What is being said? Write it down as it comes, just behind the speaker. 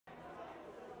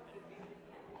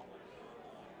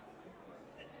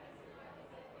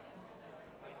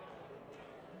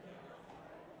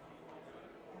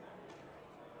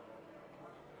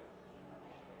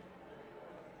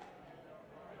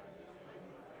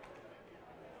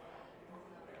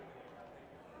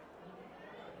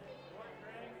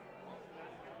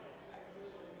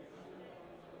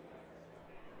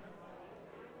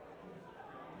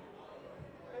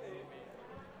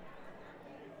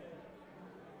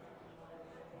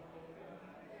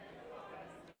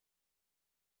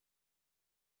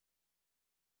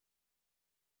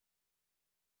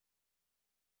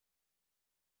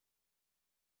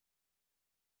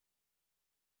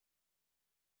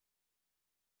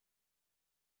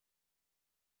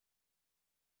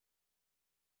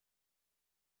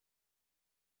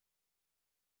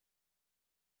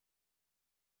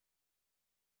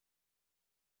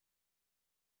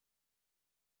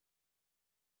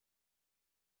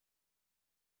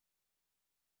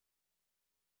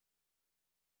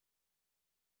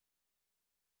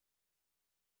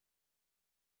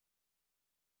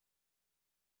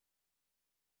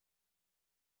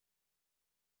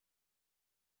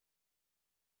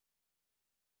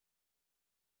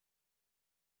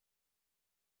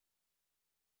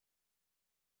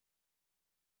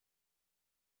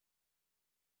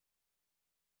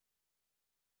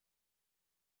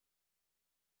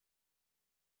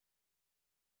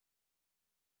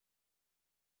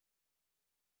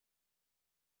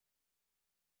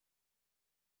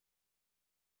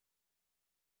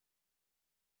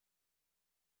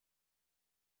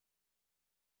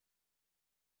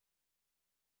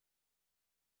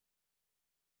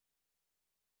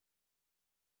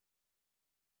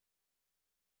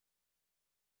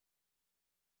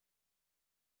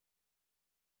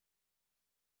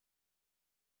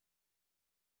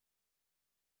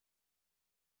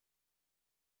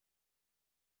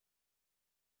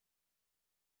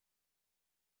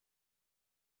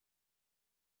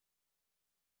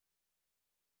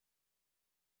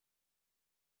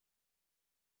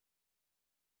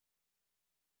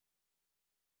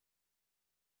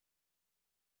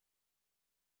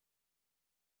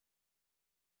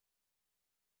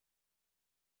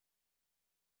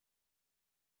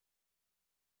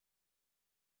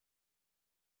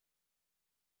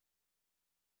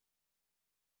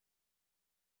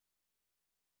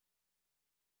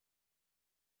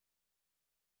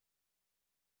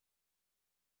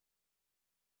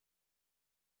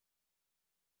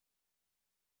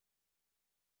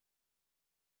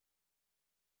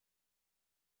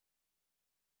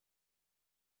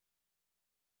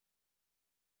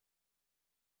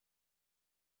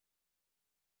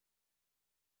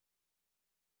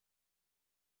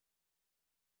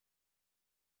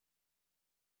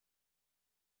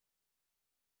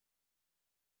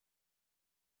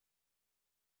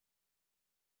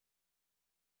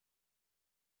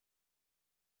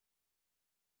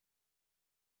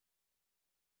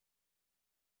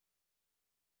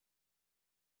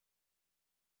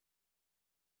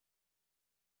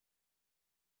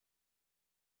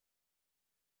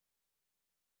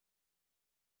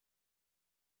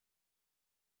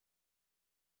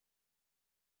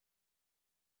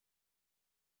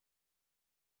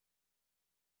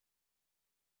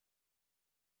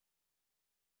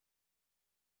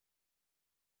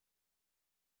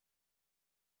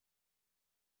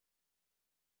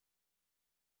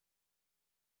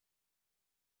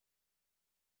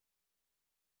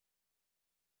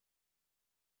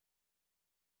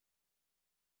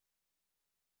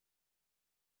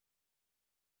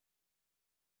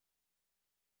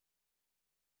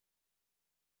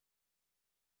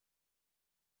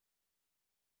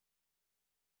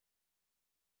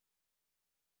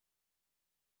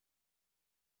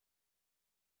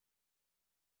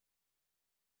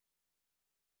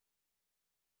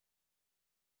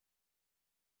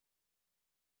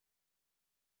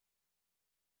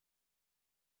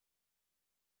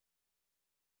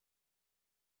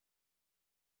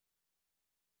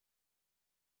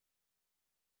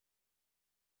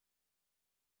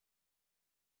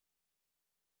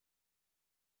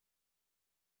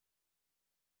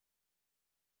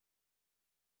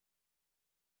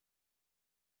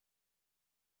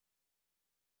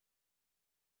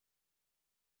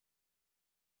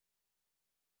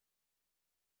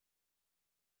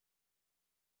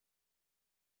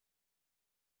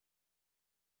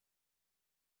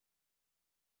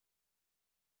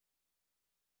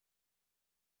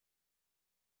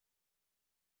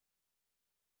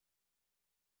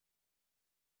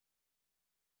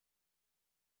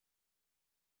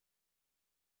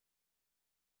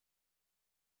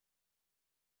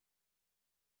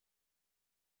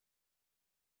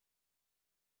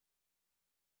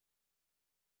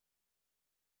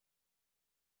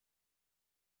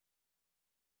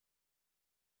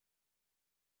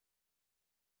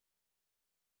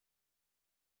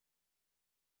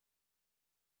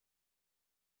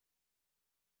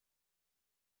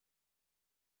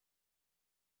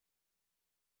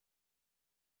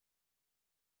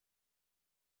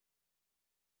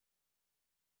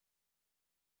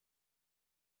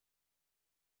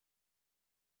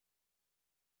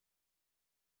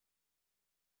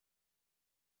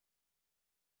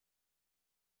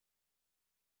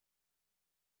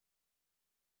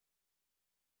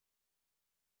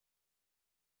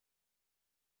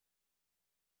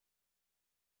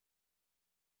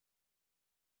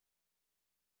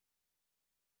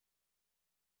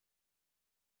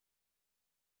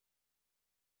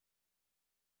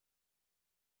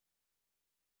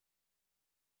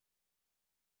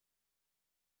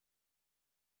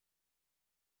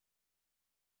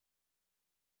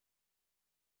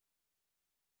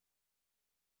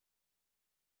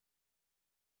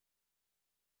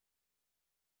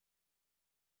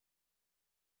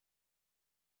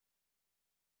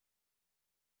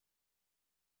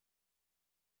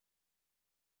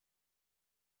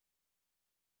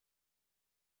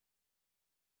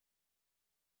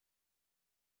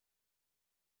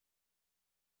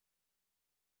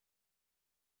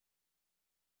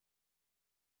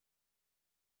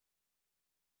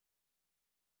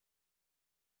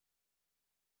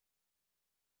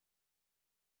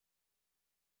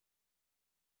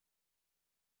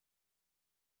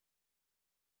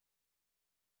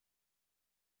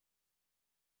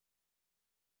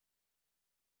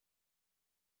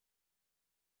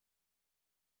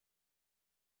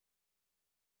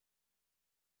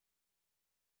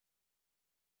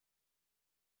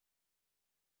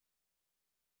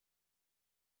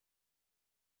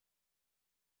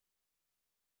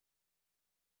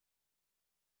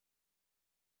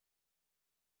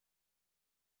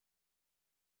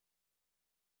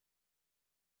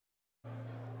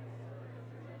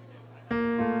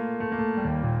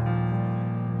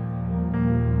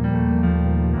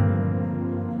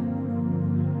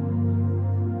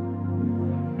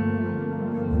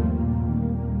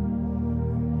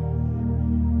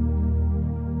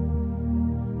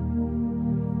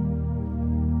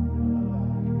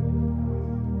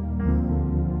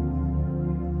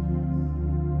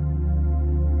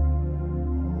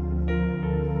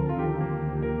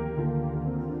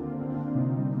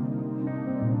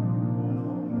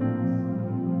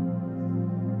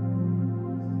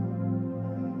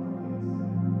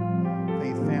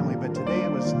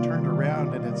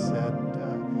it said,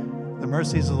 the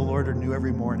mercies of the Lord are new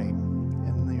every morning.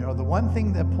 And, you know, the one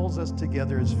thing that pulls us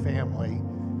together as family,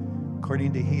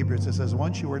 according to Hebrews, it says,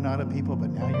 once you were not a people,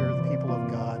 but now you're the people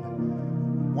of God.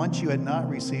 Once you had not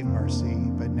received mercy,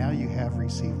 but now you have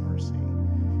received mercy.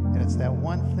 And it's that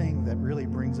one thing that really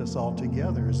brings us all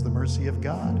together is the mercy of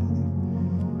God.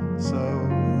 So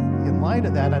in light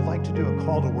of that, I'd like to do a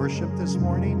call to worship this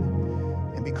morning.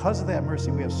 And because of that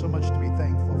mercy, we have so much to be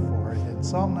thankful for. In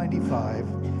Psalm 95,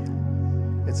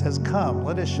 it says, come,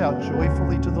 let us shout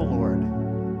joyfully to the Lord.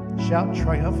 Shout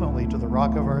triumphantly to the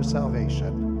rock of our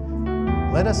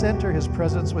salvation. Let us enter his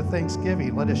presence with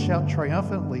thanksgiving. Let us shout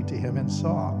triumphantly to him in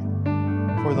song.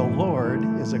 For the Lord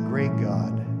is a great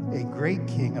God, a great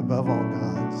King above all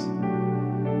gods.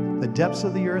 The depths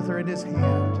of the earth are in his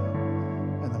hand,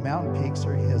 and the mountain peaks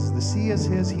are his. The sea is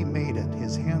his, he made it.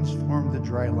 His hands formed the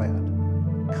dry land.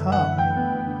 Come,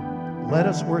 let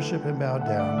us worship and bow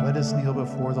down. Let us kneel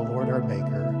before the Lord our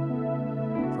Maker.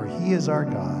 For he is our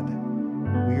God.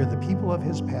 We are the people of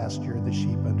his pasture, the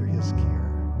sheep under his care.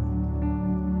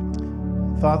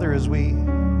 Father, as we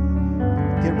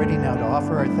get ready now to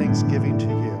offer our thanksgiving to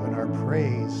you and our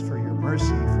praise for your mercy,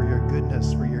 for your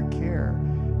goodness, for your care,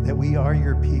 that we are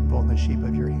your people and the sheep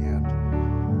of your hand.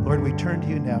 Lord, we turn to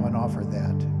you now and offer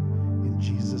that in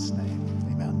Jesus' name.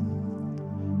 Amen.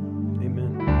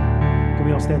 Amen. Can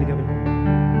we all stand together?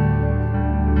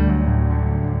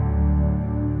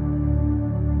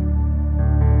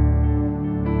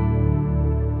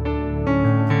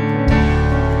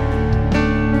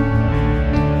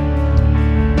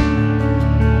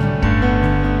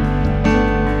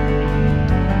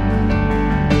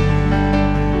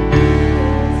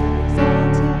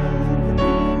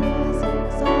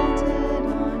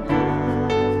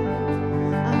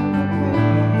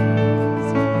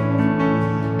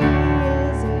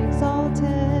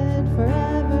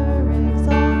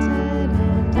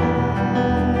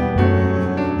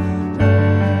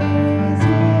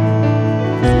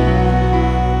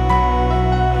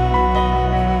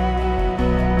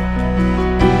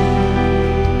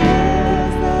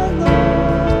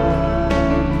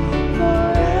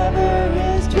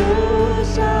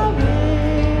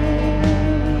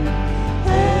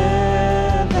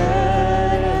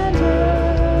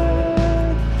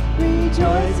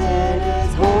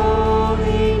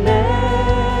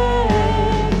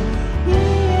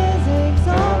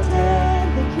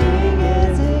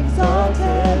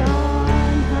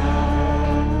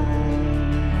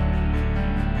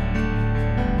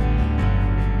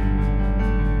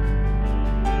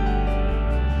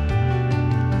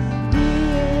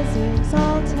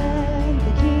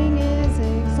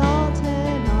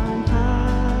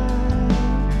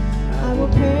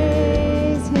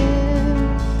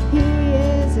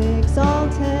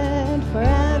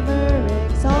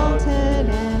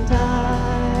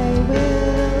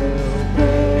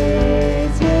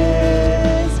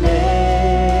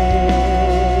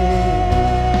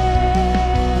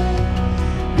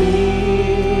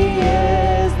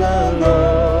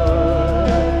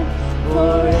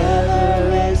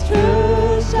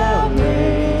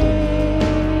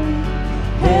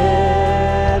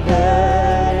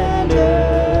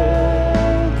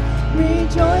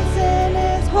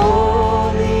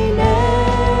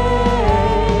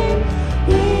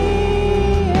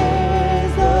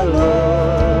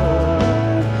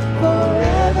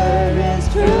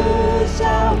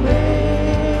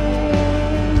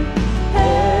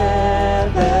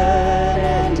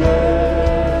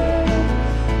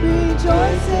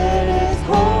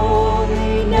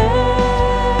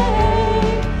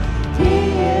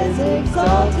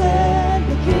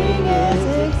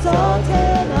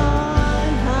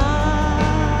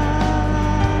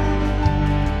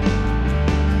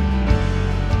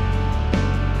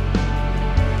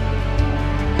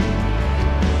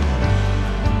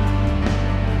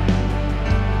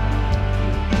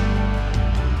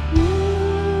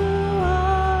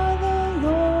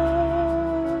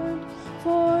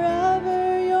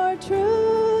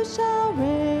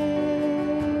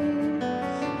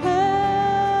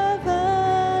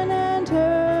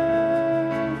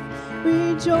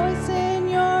 rejoice in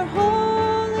your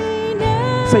holy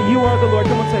name. Say, you are the Lord.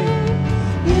 Come on, say it.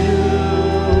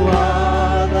 You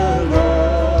are the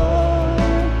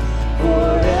Lord,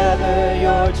 forever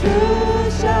your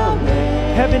truth shall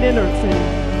reign. Heaven and earth sing.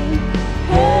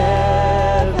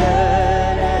 Heaven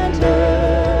and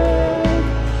earth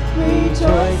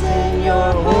rejoice in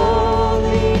your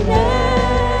holy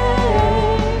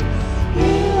name.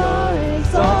 You are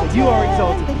exalted. You are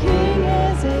exalted. The King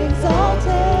is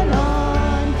exalted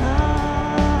on high.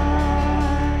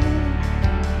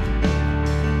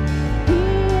 He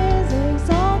is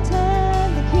exalted.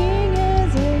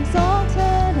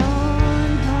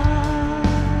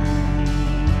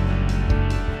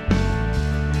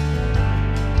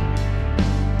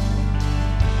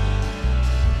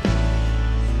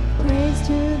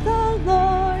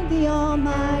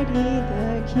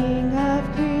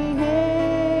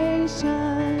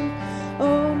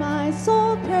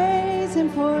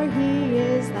 for he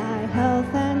is thy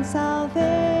health and salvation.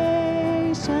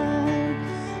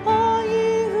 All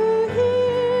ye who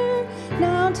hear,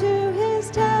 now to his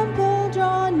temple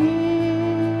draw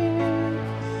near.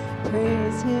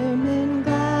 Praise him in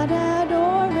glad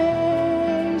adoration.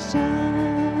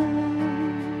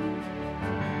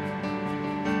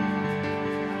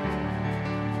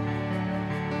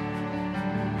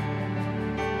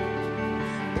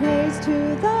 Praise to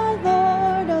the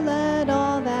Lord, oh let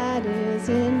all that is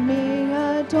in me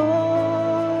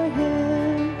adore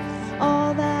him.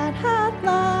 All that hath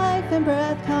life and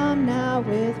breath come now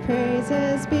with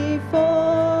praises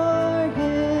before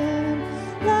him.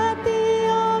 Let the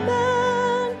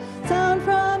amen sound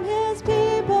from his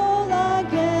people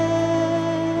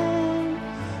again.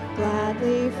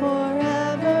 Gladly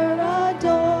forever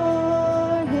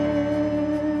adore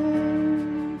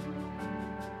him.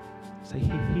 Say,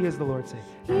 he is the Lord. Say,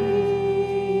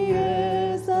 He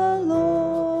is the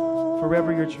Lord.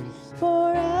 forever your truth.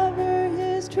 Forever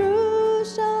his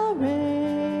truth shall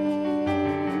reign.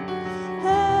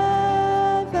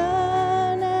 Heaven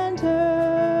and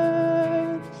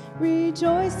earth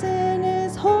rejoice in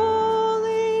his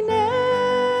holy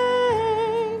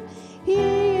name.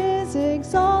 He is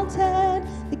exalted,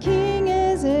 the King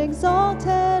is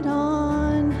exalted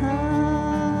on high.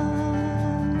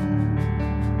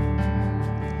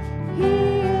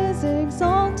 He is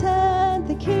exalted,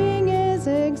 the King is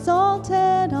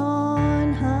exalted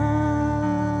on high.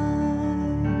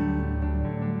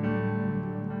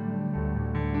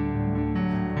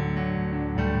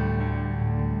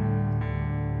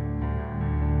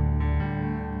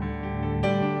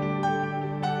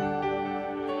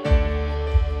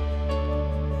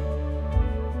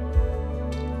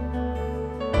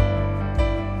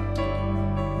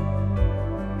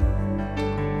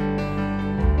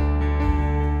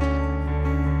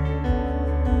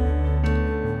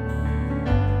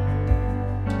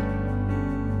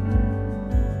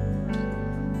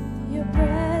 Your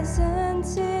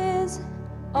presence is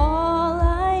all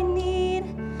I need.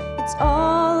 It's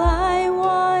all I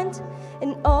want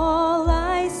and all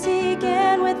I seek.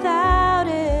 And without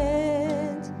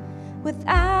it,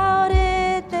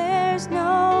 there's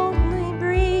no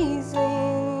breathing.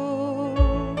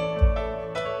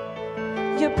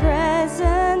 Your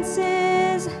presence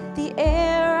is the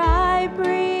air I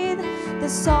breathe, the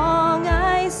song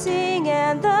I sing,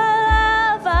 and the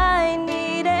love I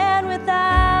need. And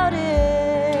without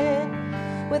it,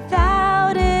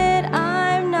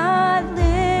 I'm not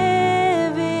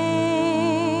living.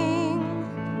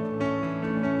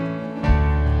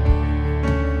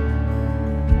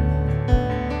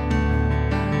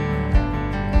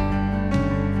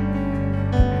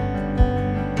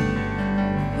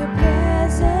 Your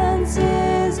presence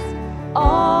is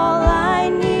all I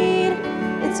need.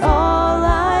 It's all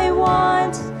I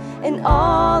want and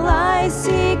all I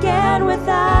seek. And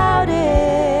without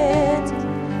it,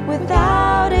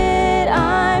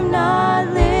 I'm not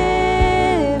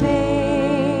living.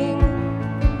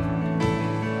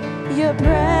 Your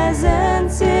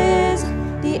presence is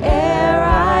the air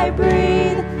I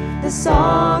breathe, the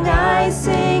song I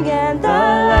sing, and the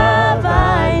love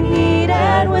I need.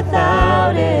 And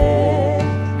without it,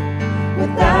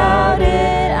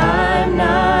 I'm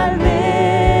not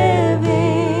living.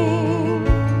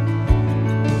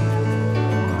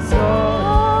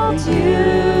 Exalt you,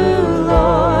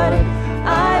 Lord.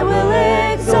 I will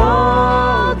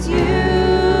exalt you,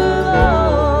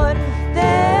 Lord.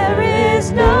 There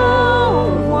is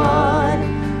no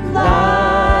one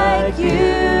like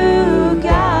you, God.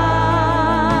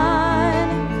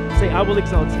 Say, I will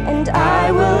exalt you. And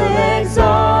I will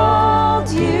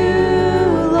exalt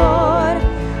you, Lord.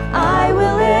 I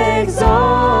will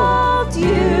exalt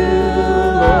you,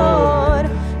 Lord.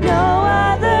 No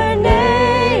other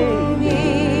name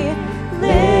be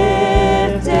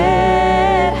lifted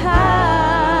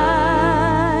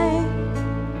high.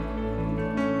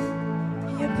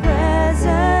 Your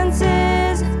presence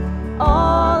is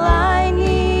all I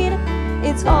need.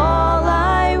 It's all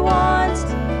I want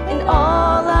and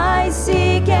all I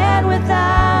seek. And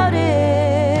without it,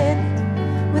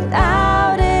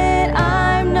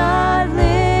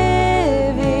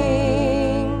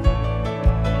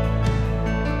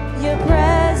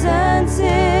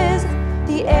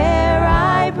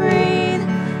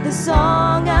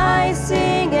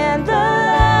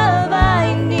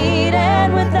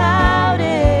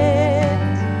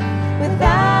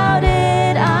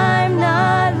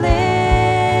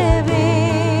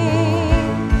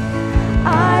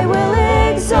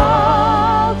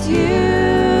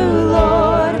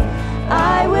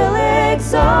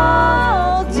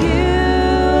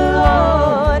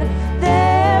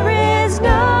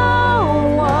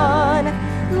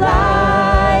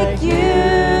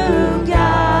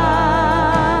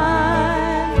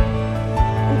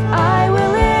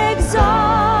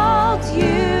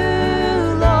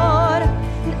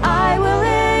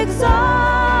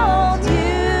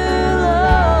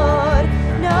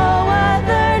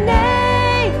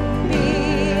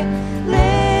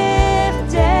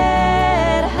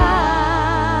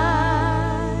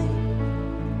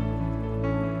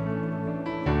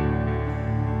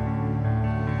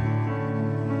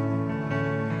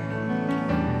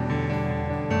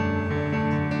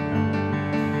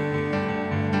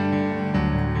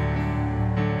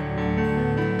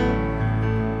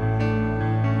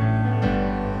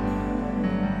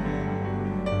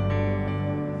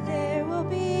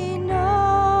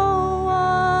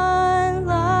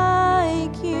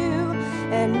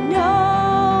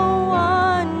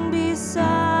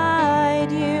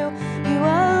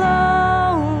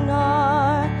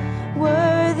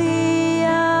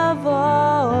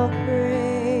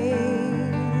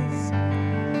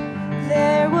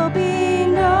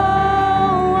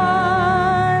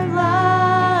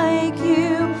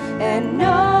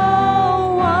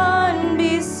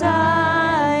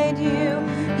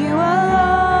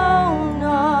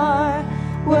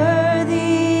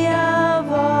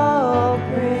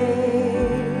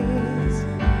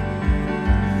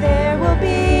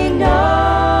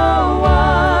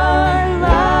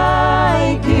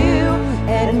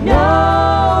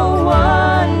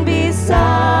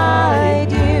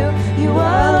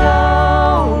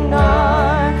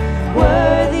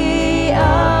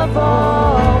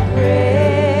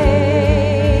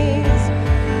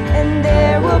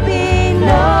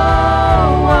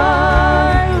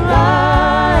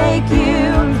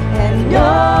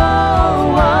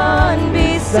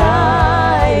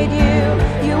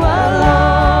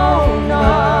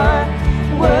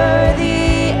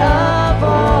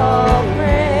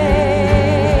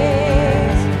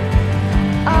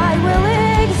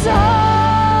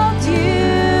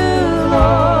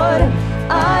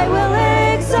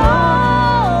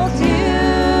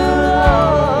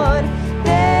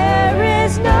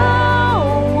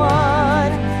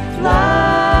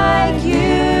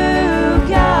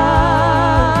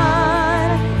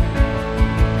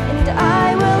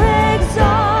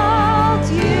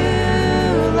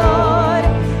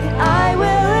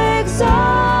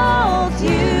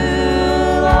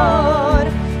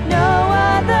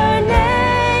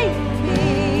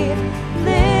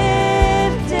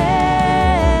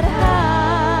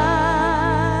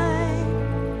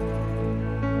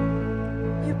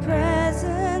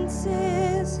 presence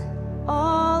is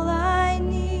all I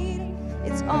need.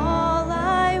 It's all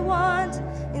I want,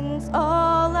 and it's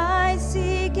all I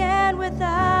seek. And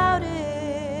without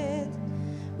it,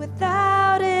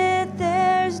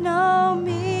 there's no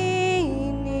meaning.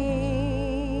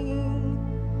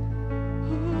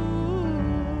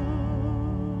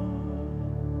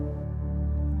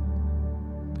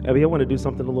 Abby, I want to do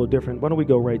something a little different. Why don't we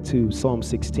go right to Psalm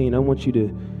 16? I want you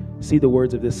to see the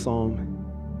words of this psalm.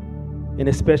 And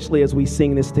especially as we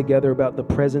sing this together about the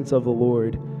presence of the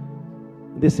Lord,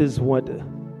 this is what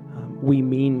we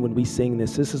mean when we sing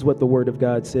this. This is what the Word of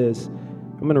God says.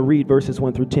 I'm going to read verses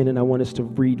 1 through 10, and I want us to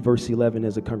read verse 11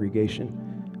 as a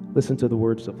congregation. Listen to the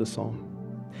words of the psalm.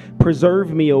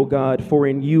 Preserve me, O God, for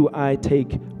in you I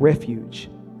take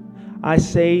refuge. I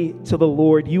say to the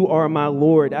Lord, you are my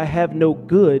Lord. I have no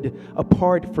good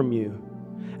apart from you.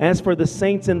 As for the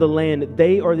saints in the land,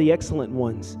 they are the excellent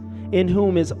ones, in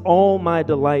whom is all my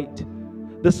delight.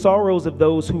 The sorrows of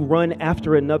those who run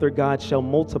after another God shall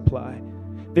multiply.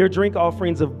 Their drink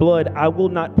offerings of blood I will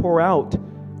not pour out,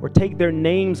 or take their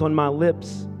names on my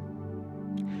lips.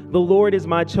 The Lord is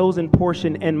my chosen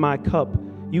portion and my cup.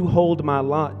 You hold my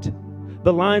lot.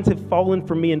 The lines have fallen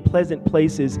for me in pleasant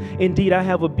places. Indeed, I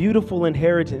have a beautiful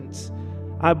inheritance.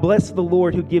 I bless the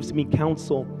Lord who gives me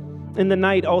counsel. In the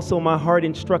night also my heart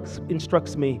instructs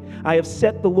me. I have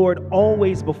set the Lord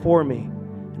always before me.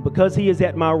 And because he is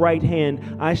at my right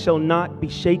hand, I shall not be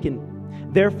shaken.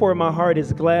 Therefore my heart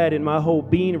is glad and my whole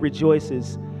being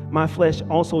rejoices. My flesh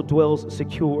also dwells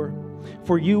secure.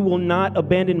 For you will not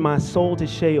abandon my soul to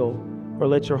Sheol, or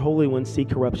let your Holy One see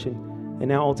corruption. And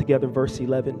now altogether, verse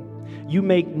 11. You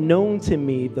make known to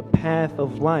me the path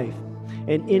of life,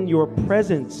 and in your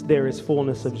presence there is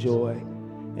fullness of joy,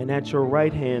 and at your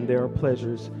right hand there are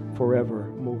pleasures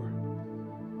forevermore.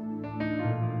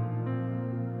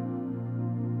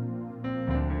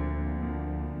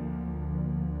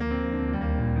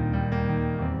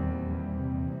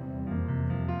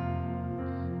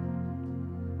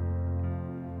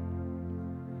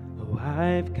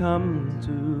 I've come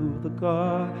to the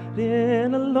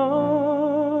garden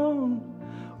alone,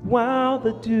 while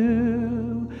the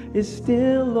dew is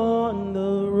still on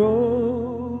the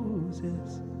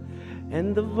roses,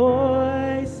 and the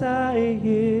voice I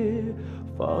hear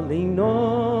falling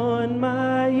on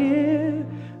my ear,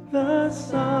 the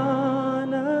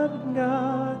Son of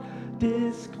God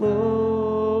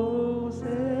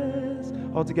discloses.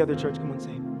 All together, church, come on,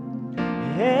 sing.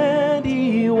 And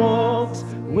he walks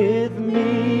with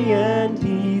me, and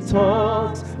he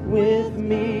talks with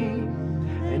me,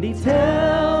 and he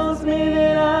tells me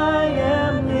that I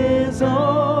am his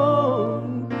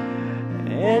own,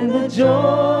 and the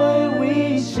joy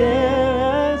we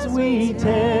share as we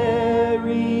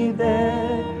tarry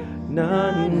there,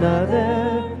 none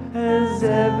other has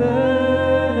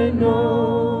ever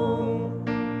known.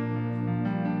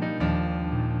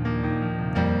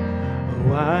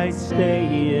 Oh, I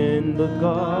stay in the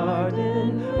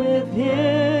garden with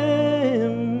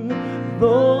him,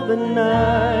 though the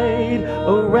night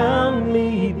around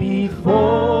me be falling,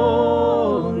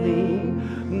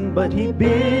 but he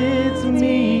bids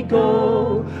me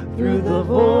go through the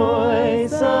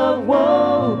voice of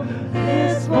woe.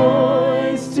 His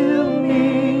voice to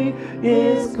me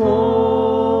is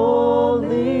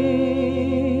calling,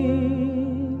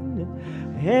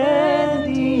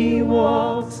 and he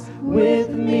walks with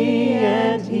me,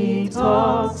 and he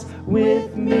talks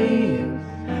with me,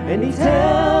 and he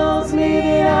tells me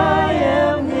that I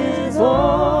am his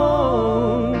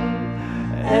own,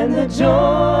 and the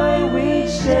joy we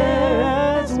share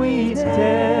as we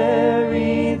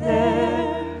tarry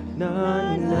there,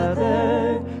 none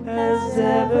other has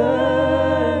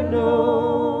ever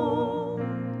known.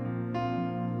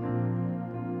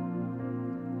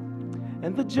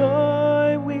 And the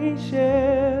joy we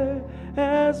share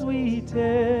as we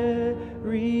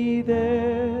tarry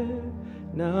there,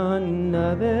 none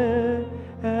other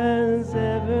has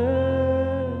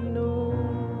ever known.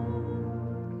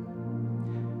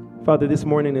 Father, this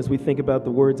morning as we think about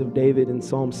the words of David in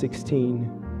Psalm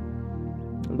 16,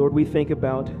 Lord, we think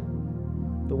about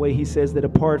the way he says that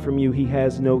apart from you, he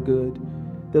has no good.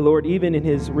 The Lord, even in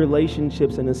his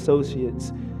relationships and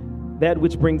associates, that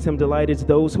which brings him delight is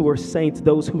those who are saints,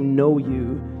 those who know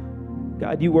you.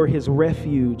 God, you are his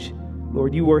refuge.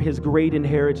 Lord, you are his great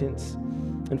inheritance.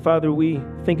 And Father, we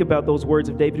think about those words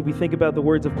of David. We think about the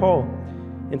words of Paul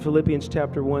in Philippians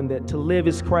chapter 1, that to live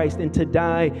is Christ and to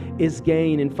die is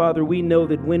gain. And Father, we know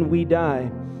that when we die,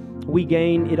 we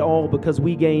gain it all because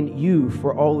we gain you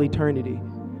for all eternity.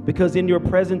 Because in your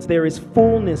presence there is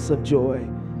fullness of joy,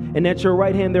 and at your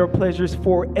right hand there are pleasures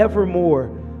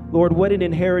forevermore. Lord, what an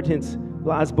inheritance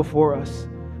lies before us.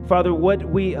 Father, what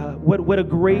a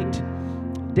great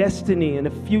destiny and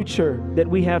a future that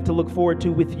we have to look forward to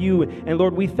with you. And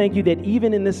Lord, we thank you that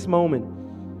even in this moment,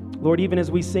 Lord, even as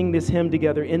we sing this hymn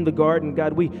together in the garden,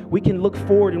 God, we can look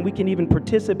forward and we can even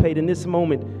participate in this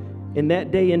moment, in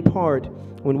that day in part,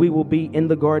 when we will be in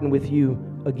the garden with you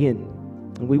again.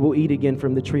 And we will eat again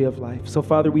from the tree of life. So,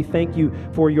 Father, we thank you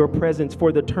for your presence,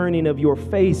 for the turning of your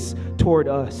face toward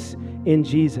us in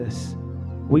Jesus.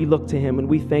 We look to him and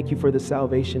we thank you for the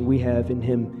salvation we have in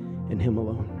him and him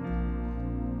alone.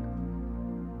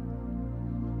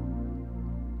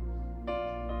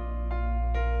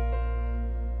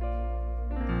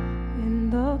 In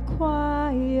the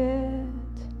quiet,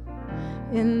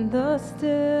 in the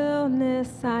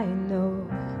stillness, I know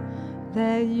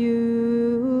that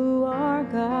you are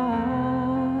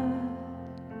God.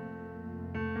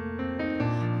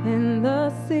 In the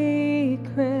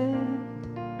secret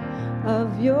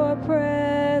of your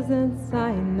presence,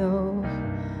 I know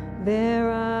there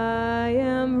I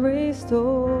am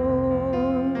restored.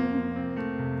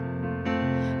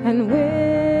 And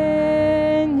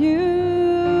when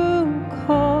you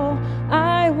call,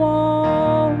 I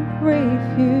won't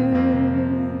refuse.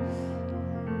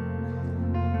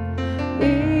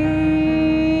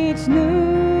 Each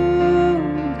new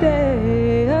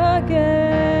day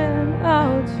again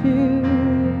I'll choose.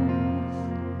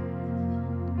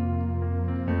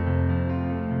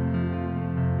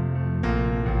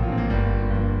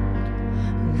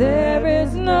 There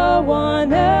is no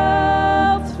one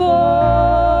else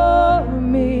for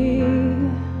me,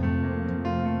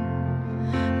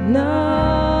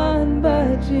 none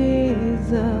but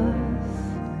Jesus,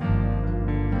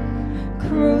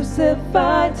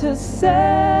 crucified to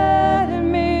set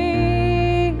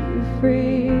me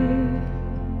free.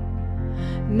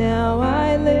 Now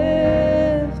I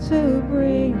live to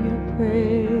bring you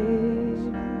praise.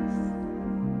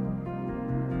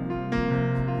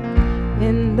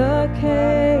 In the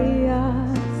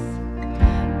chaos,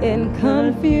 in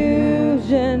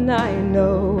confusion, I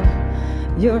know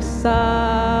you're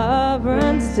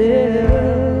sovereign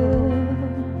still.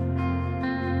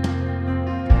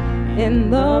 In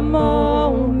the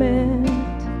moment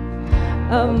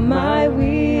of my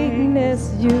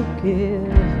weakness, you give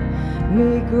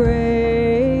me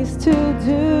grace to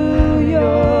do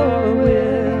your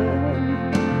will.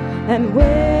 And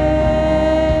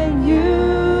when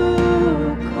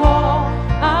you call,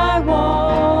 I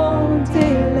won't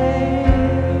delay.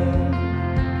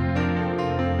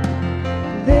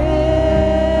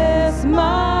 This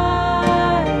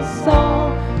my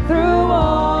song through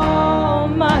all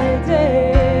my days.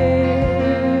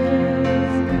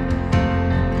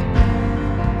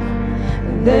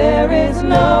 There is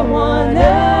no one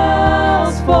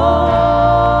else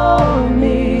for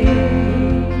me,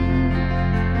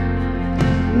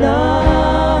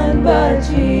 none but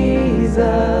Jesus,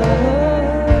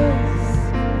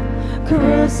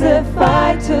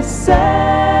 crucified to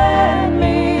set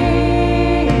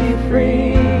me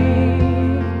free.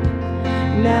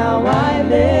 Now I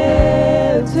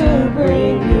live to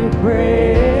bring you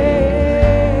praise.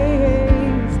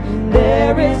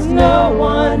 There is no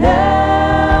one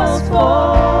else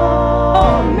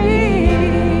for me.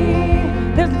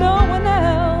 There's no one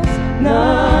else,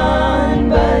 none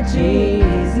but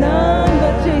Jesus, none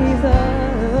but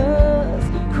Jesus,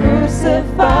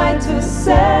 crucified to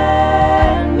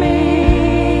set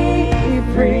me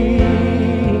free.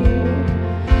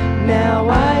 Now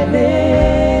I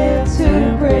live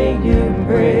to bring you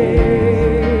praise.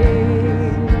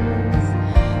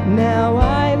 Now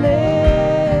I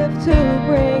live to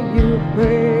bring you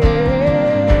praise.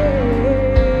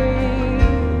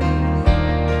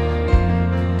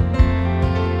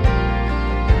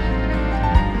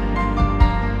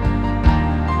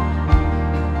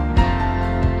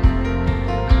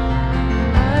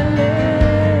 I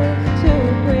live to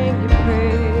bring you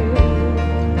praise.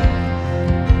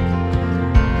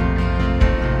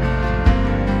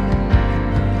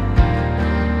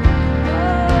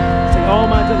 Sing all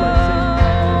my delights.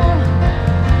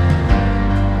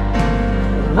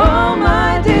 All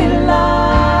my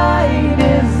delight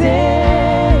is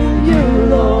in you,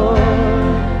 Lord.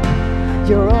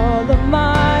 You're all of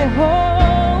my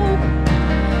hope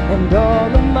and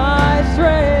all of my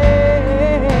strength.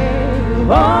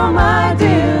 All my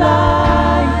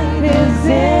delight is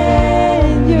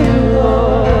in you,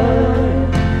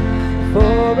 Lord,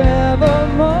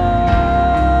 forevermore.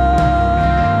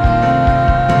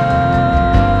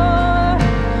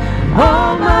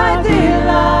 All my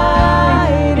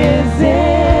delight is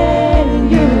in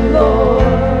you,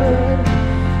 Lord.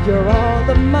 You're all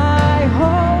of my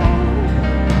hope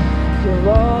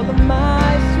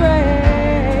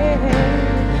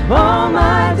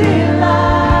my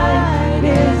delight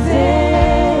is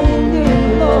in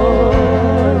you,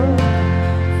 Lord,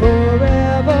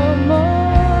 forevermore.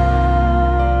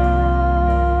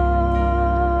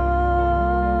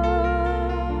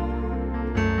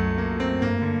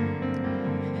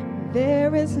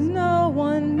 There is no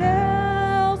one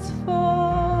else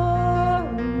for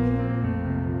me,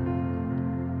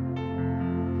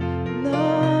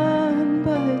 none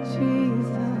but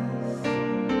Jesus,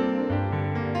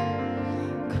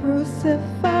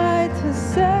 crucified to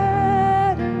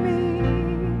set me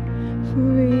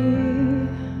free.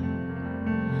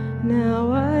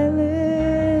 Now I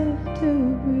live to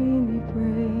bring you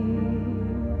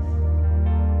praise,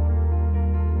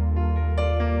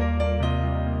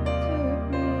 to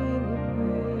bring you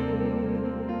praise.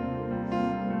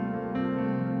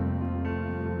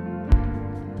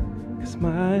 'Cause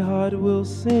my heart will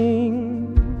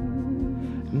sing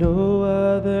no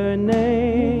other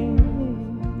name.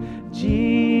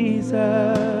 Jesus,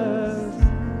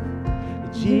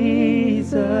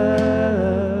 Jesus,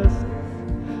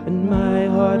 and my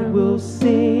heart will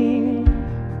sing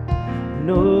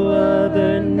no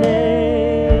other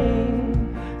name.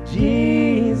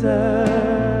 Jesus,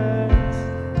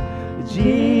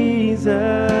 Jesus.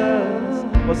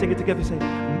 We'll sing it together. Say,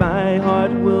 my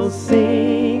heart will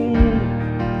sing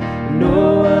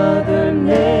no other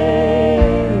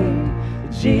name.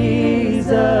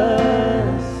 Jesus,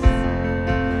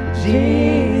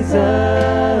 Jesus,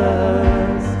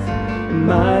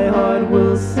 my heart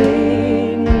will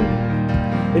sing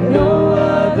no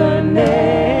other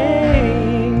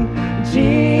name.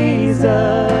 Jesus,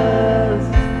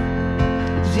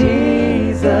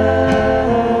 Jesus.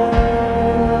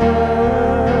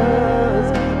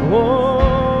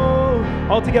 Oh,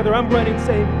 all together, I'm running,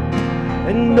 say,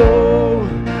 and no,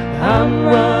 I'm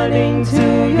running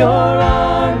to your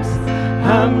arms.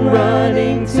 I'm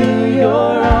running to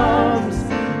your arms.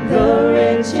 The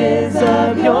riches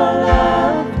of your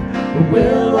love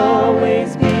will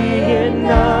always be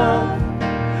enough.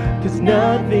 'Cause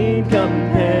nothing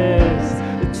compares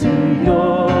to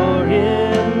your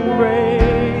embrace.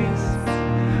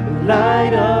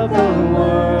 Light of the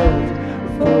world,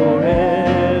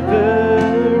 forever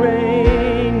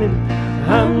reign.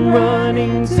 I'm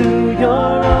running to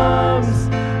your arms.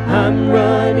 I'm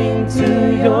running to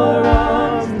your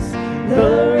arms.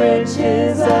 The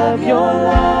riches of your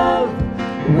love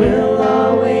will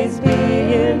always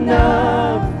be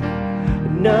enough.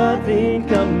 Nothing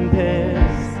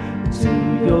compares to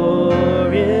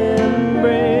your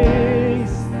embrace.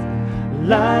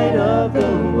 Light of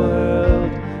the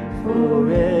world,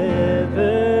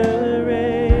 forever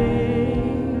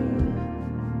reign.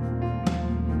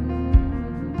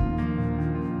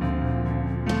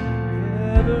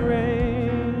 Forever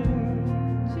reign.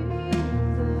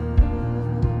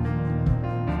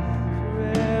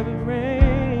 Forever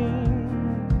reign.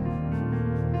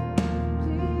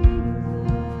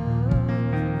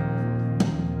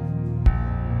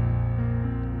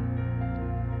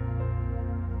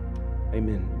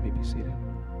 Amen. You may be seated.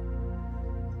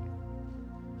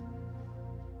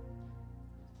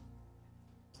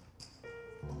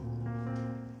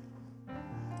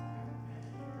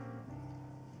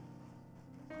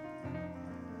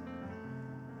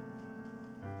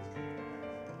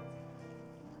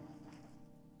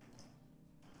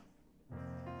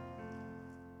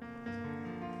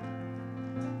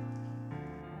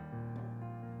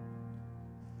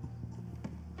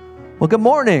 Well, good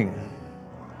morning.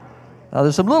 Now,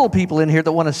 there's some little people in here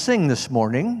that want to sing this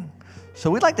morning. So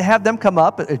we'd like to have them come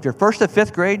up. If you're first to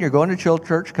fifth grade and you're going to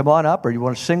church, come on up, or you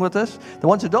want to sing with us. The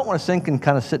ones who don't want to sing can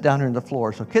kind of sit down here on the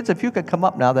floor. So kids, if you could come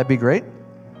up now, that'd be great.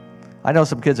 I know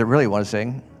some kids that really want to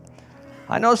sing.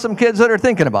 I know some kids that are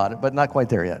thinking about it, but not quite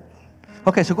there yet.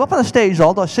 Okay, so go up on the stage.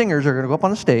 All the singers are going to go up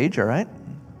on the stage, all right?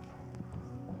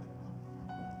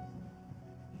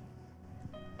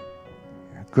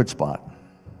 Good spot.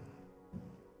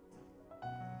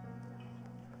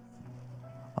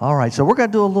 All right, so we're going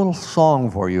to do a little song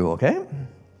for you, okay?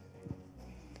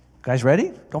 Guys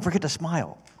ready? Don't forget to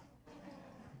smile.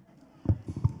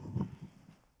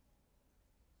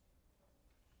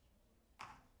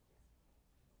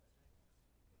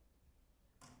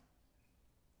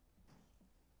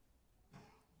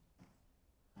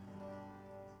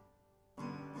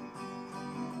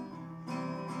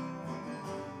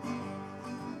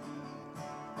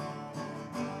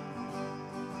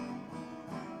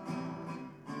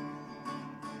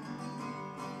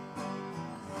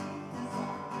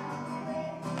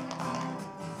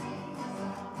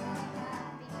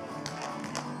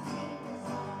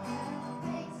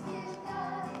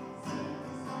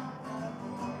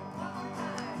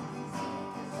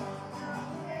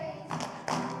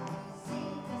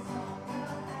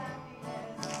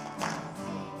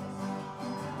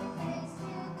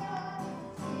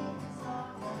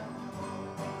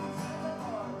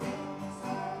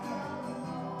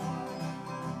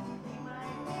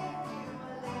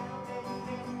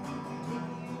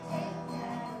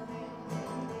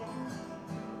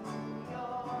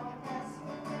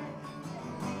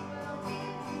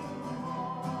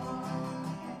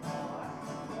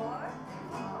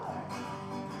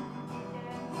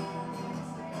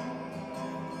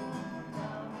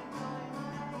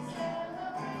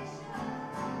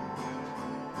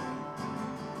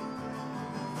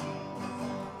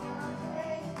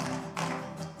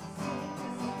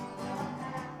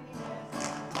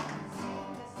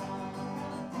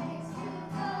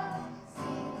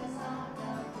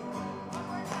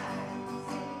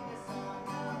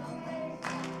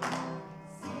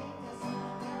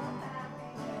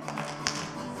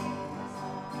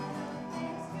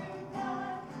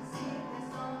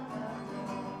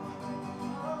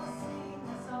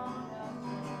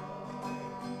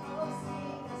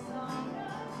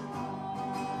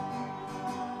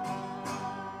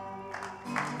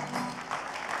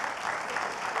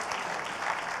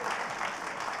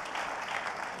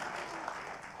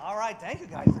 Thank you,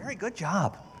 guys. Very good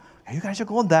job. You guys are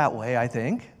going that way, I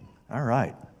think. All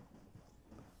right.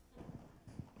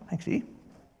 Thanks, E.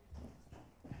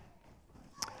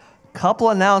 Couple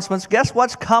announcements. Guess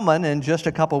what's coming in just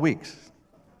a couple weeks?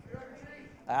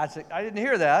 I didn't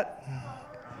hear that.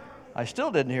 I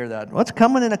still didn't hear that. What's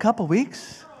coming in a couple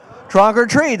weeks? Trunk or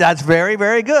treat. That's very,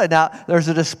 very good. Now, there's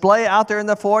a display out there in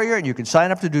the foyer, and you can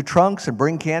sign up to do trunks and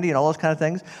bring candy and all those kind of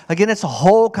things. Again, it's a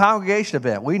whole congregation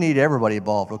event. We need everybody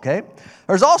involved, okay?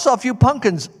 There's also a few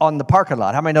pumpkins on the parking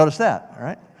lot. How many noticed that? All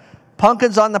right.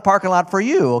 Pumpkins on the parking lot for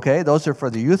you, okay? Those are for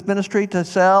the youth ministry to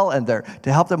sell and to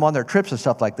help them on their trips and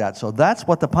stuff like that. So that's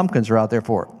what the pumpkins are out there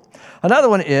for. Another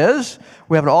one is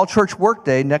we have an all-church work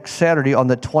day next Saturday on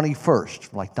the 21st,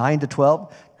 from like 9 to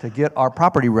 12, to get our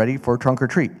property ready for trunk or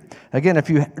treat. Again, if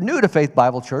you're new to Faith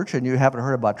Bible Church and you haven't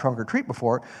heard about trunk or treat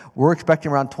before, we're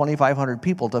expecting around 2,500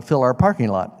 people to fill our parking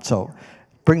lot. So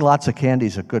bring lots of candy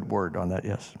is a good word on that,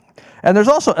 yes. And there's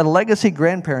also a Legacy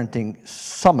Grandparenting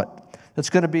Summit that's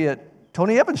going to be at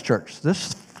Tony Evans Church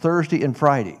this Thursday and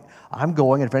Friday. I'm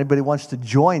going, and if anybody wants to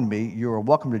join me, you're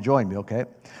welcome to join me, okay?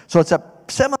 So it's a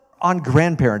seminar on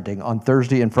grandparenting on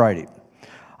Thursday and Friday.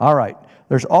 All right.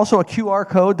 There's also a QR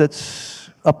code that's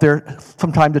up there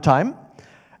from time to time,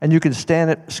 and you can scan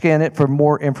it for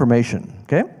more information,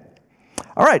 okay?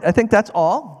 All right. I think that's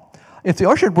all. If the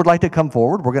usher would like to come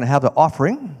forward, we're going to have the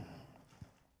offering.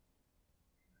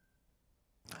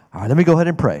 All right. Let me go ahead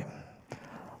and pray.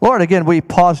 Lord, again, we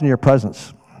pause in your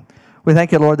presence. We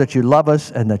thank you, Lord, that you love us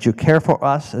and that you care for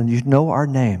us and you know our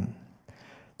name.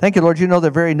 Thank you, Lord, you know the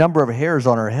very number of hairs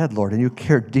on our head, Lord, and you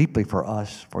care deeply for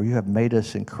us, for you have made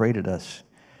us and created us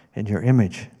in your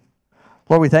image.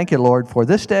 Lord, we thank you, Lord, for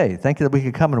this day. Thank you that we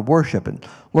can come and worship and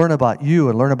learn about you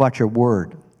and learn about your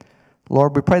word.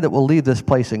 Lord, we pray that we'll leave this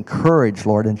place encouraged,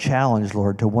 Lord, and challenged,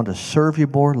 Lord, to want to serve you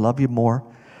more, love you more,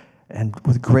 and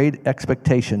with great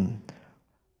expectation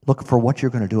look for what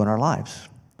you're going to do in our lives.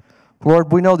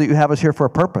 Lord, we know that you have us here for a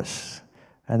purpose,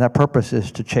 and that purpose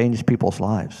is to change people's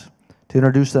lives, to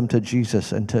introduce them to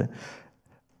Jesus, and to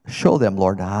show them,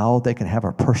 Lord, how they can have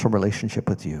a personal relationship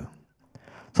with you.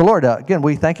 So, Lord, again,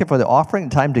 we thank you for the offering,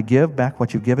 time to give back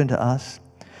what you've given to us.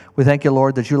 We thank you,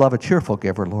 Lord, that you love a cheerful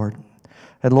giver, Lord.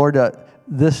 And, Lord,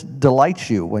 this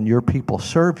delights you when your people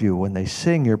serve you, when they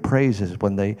sing your praises,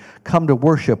 when they come to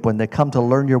worship, when they come to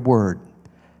learn your word,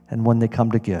 and when they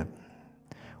come to give.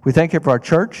 We thank you for our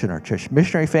church and our church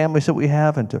missionary families that we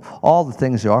have and to all the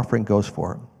things the offering goes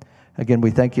for. Again,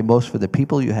 we thank you most for the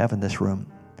people you have in this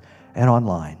room and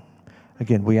online.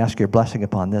 Again, we ask your blessing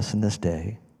upon this and this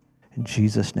day. In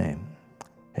Jesus' name,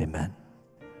 amen.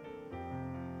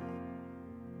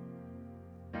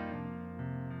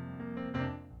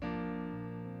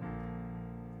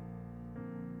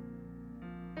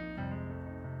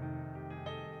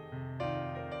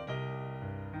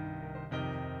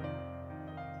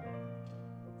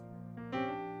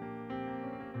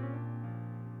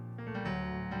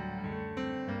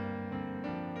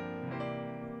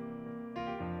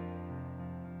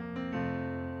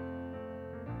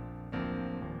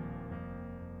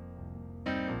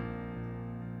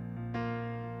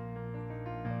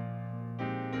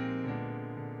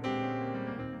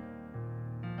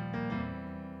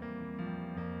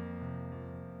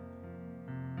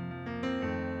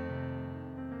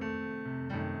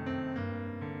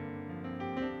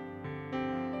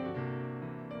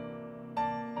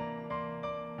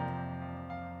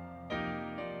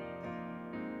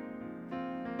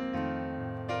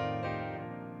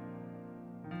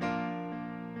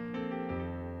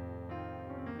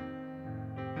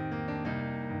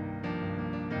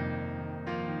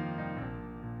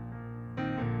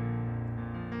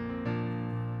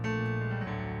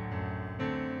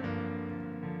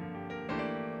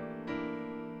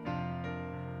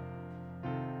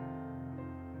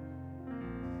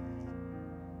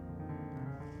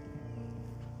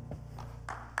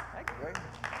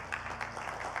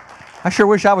 I sure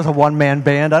wish I was a one-man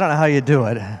band. I don't know how you do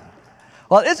it.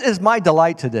 Well, it is my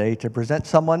delight today to present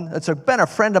someone that's been a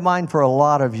friend of mine for a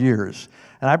lot of years.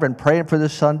 And I've been praying for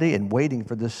this Sunday and waiting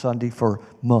for this Sunday for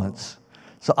months.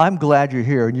 So I'm glad you're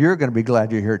here, and you're going to be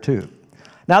glad you're here too.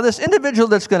 Now, this individual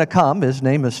that's going to come, his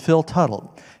name is Phil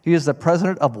Tuttle. He is the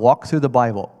president of Walk Through the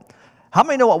Bible. How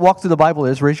many know what Walk Through the Bible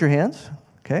is? Raise your hands.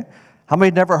 Okay. How many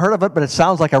have never heard of it, but it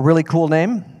sounds like a really cool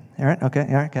name? All right, okay,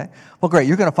 all right, okay. Well, great.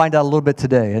 You're going to find out a little bit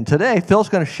today. And today, Phil's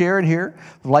going to share in here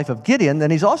the life of Gideon.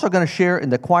 Then he's also going to share in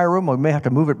the choir room. We may have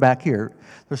to move it back here.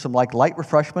 There's some light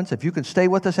refreshments. If you can stay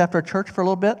with us after church for a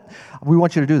little bit, we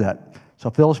want you to do that.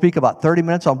 So Phil will speak about 30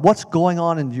 minutes on what's going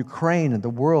on in Ukraine and the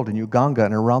world, in Uganda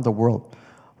and around the world.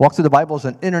 Walk Through the Bible is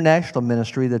an international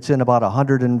ministry that's in about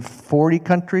 140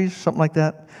 countries, something like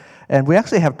that. And we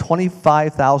actually have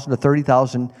 25,000 to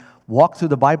 30,000 Walk Through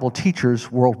the Bible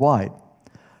teachers worldwide.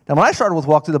 Now, when I started with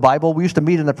Walk Through the Bible, we used to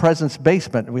meet in the President's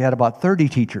basement, and we had about 30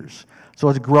 teachers. So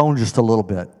it's grown just a little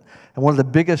bit. And one of the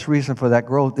biggest reasons for that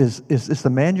growth is the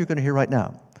man you're going to hear right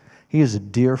now. He is a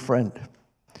dear friend.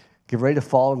 Get ready to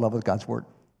fall in love with God's Word.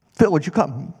 Phil, would you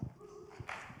come?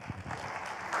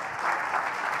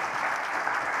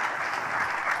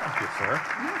 Thank you, sir.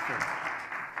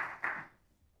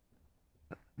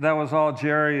 That was all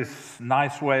Jerry's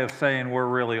nice way of saying we're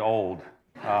really old.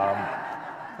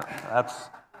 That's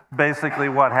basically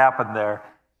what happened there.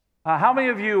 How many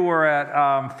of you were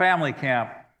at family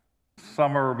camp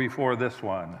summer before this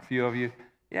one? A few of you?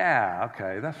 Yeah,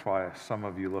 okay, that's why some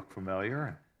of you look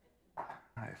familiar.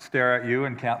 I stare at you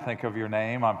and can't think of your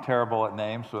name. I'm terrible at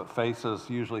names, but faces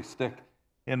usually stick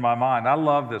in my mind. I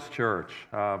love this church.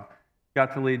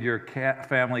 Got to lead your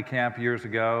family camp years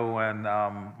ago when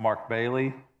Mark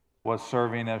Bailey was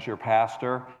serving as your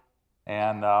pastor.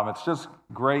 And it's just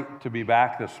great to be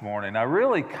back this morning. I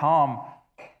really come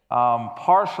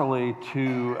partially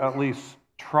to at least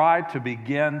try to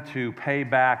begin to pay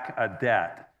back a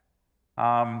debt.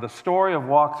 The story of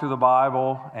Walk Through the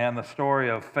Bible and the story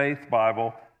of Faith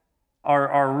Bible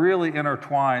are really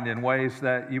intertwined in ways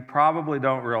that you probably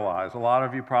don't realize. A lot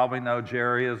of you probably know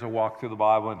Jerry is a Walk Through the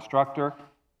Bible instructor,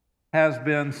 has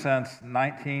been since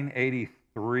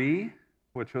 1983,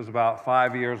 which was about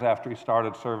 5 years after he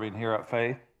started serving here at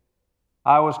Faith.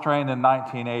 I was trained in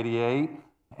 1988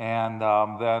 and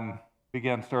then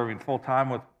began serving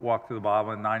full-time with Walk Through the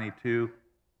Bible in 92.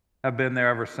 Have been there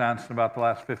ever since. In about the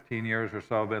last 15 years or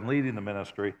so, I've been leading the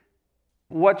ministry.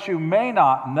 What you may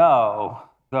not know,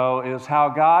 though, is how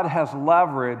God has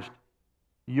leveraged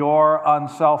your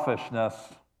unselfishness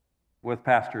with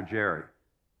Pastor Jerry.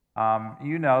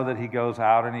 You know that he goes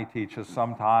out and he teaches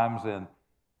sometimes in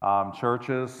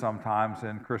churches, sometimes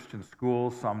in Christian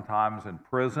schools, sometimes in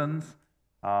prisons.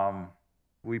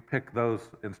 We pick those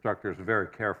instructors very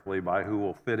carefully by who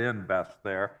will fit in best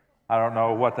there. I don't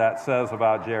know what that says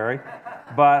about Jerry.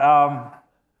 But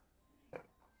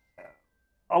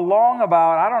along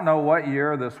about, I don't know what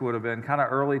year this would have been, kind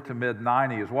of early to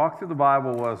mid-90s, Walk Through the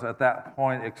Bible was at that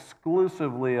point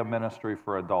exclusively a ministry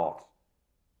for adults.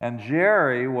 And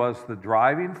Jerry was the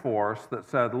driving force that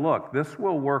said, look, this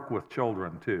will work with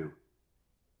children too.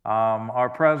 Our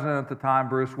president at the time,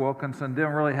 Bruce Wilkinson,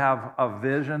 didn't really have a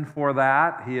vision for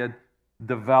that. He had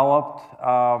developed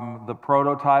the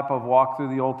prototype of Walk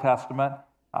Through the Old Testament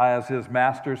as his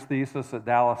master's thesis at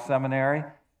Dallas Seminary.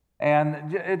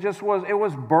 And it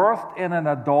was birthed in an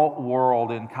adult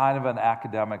world in kind of an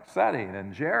academic setting.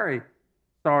 And Jerry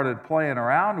started playing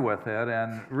around with it,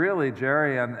 and really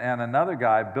Jerry and another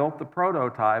guy built the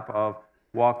prototype of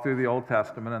Walk Through the Old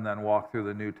Testament and then Walk Through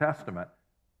the New Testament.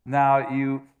 Now,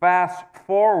 you fast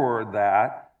forward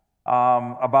that,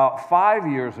 about 5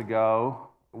 years ago,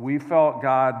 we felt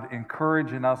God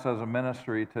encouraging us as a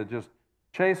ministry to just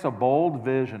chase a bold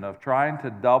vision of trying to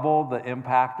double the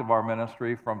impact of our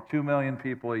ministry from 2 million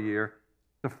people a year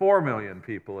to 4 million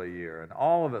people a year. And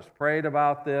all of us prayed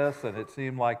about this, and it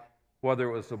seemed like whether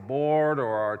it was the board or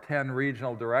our 10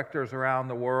 regional directors around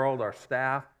the world, our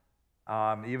staff,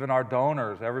 even our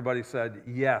donors, everybody said,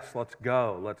 yes, let's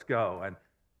go. And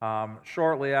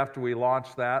shortly after we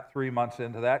launched that, 3 months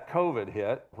into that, COVID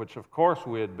hit, which of course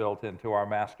we had built into our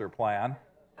master plan.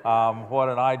 What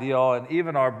an ideal, and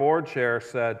even our board chair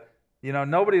said, you know,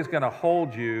 nobody's going to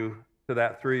hold you to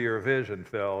that 3-year vision,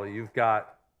 Phil.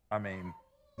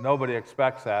 Nobody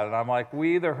expects that. And I'm like,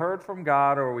 we either heard from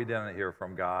God or we didn't hear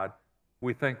from God.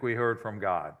 We think we heard from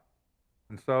God.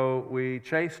 And so we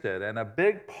chased it. And a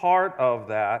big part of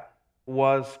that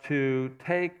was to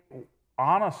take,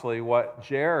 honestly, what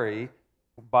Jerry,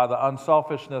 by the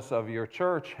unselfishness of your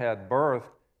church, had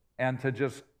birthed, and to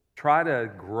just try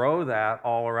to grow that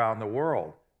all around the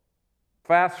world.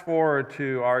 Fast forward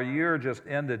to our year just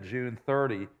ended June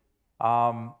 30.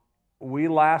 We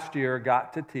last year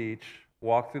got to teach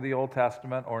Walk Through the Old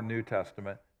Testament or New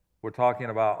Testament. We're talking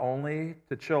about only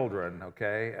to children,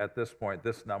 okay, at this point,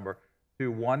 this number,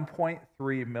 to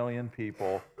 1.3 million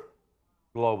people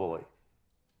globally.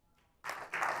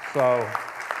 So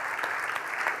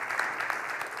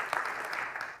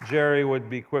Jerry would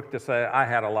be quick to say, I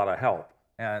had a lot of help,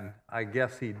 and I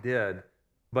guess he did,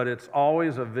 but it's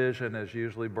always a vision is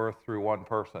usually birthed through one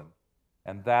person,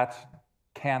 and that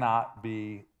cannot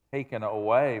be taken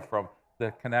away from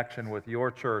the connection with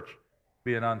your church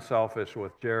being unselfish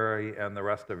with Jerry and the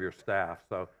rest of your staff.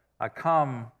 So I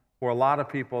come for a lot of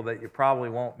people that you probably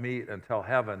won't meet until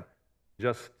heaven,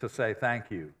 just to say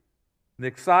thank you. The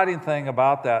exciting thing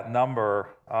about that number,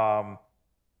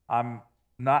 I'm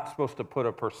not supposed to put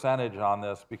a percentage on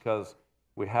this because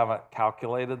we haven't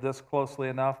calculated this closely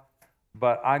enough,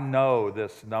 but I know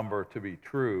this number to be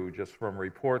true just from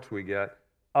reports we get.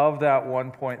 Of that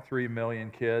 1.3 million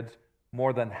kids,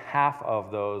 more than half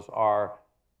of those are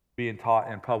being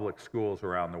taught in public schools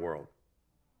around the world.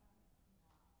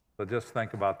 So just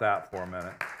think about that for a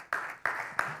minute.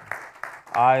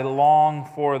 I long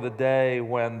for the day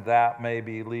when that may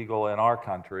be legal in our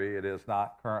country. It is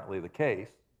not currently the case.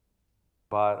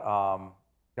 But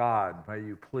God, may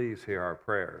you please hear our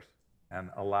prayers and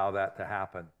allow that to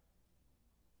happen.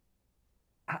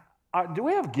 Do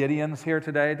we have Gideons here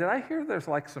today? Did I hear there's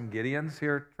like some Gideons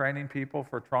here training people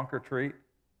for trunk or treat?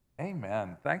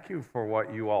 Amen. Thank you for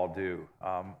what you all do.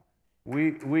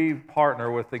 We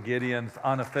partner with the Gideons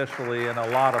unofficially in a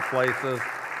lot of places.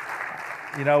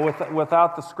 You know,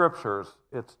 without the scriptures,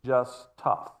 it's just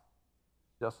tough.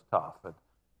 Just tough. And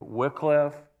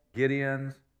Wycliffe,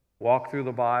 Gideons, walk through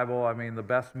the Bible. I mean, the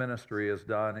best ministry is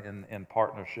done in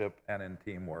partnership and in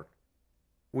teamwork.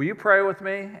 Will you pray with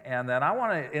me? And then I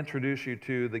want to introduce you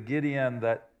to the Gideon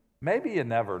that maybe you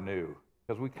never knew,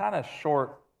 because we kind of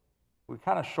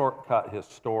shortcut his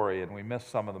story and we missed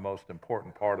some of the most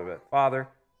important part of it. Father,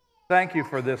 thank you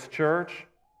for this church.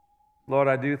 Lord,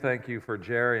 I do thank you for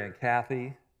Jerry and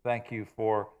Kathy. Thank you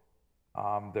for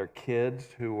their kids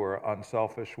who were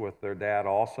unselfish with their dad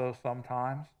also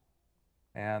sometimes.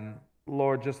 And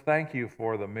Lord, just thank you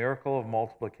for the miracle of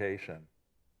multiplication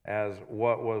as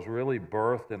what was really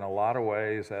birthed in a lot of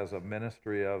ways as a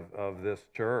ministry of this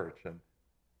church,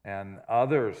 and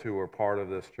others who were part of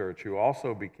this church who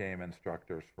also became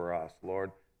instructors for us.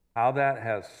 Lord, how that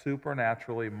has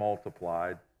supernaturally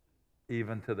multiplied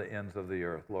even to the ends of the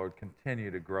earth. Lord,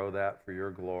 continue to grow that for your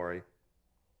glory.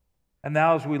 And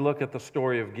now as we look at the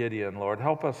story of Gideon, Lord,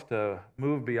 help us to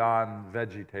move beyond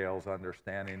VeggieTales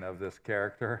understanding of this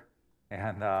character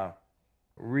and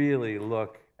really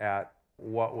look at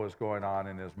what was going on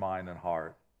in his mind and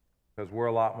heart, because we're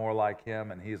a lot more like him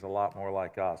and he's a lot more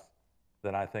like us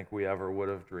than I think we ever would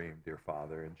have dreamed, dear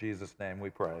Father. In Jesus' name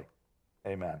we pray.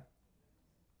 Amen.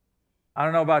 I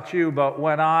don't know about you, but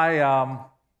when I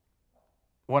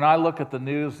look at the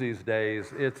news these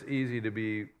days, it's easy to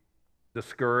be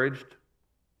discouraged,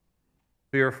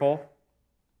 fearful.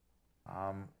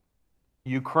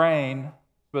 Ukraine,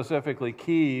 specifically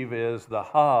Kyiv, is the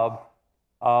hub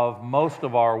of most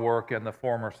of our work in the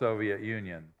former Soviet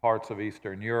Union. Parts of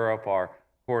Eastern Europe are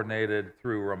coordinated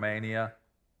through Romania,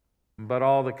 but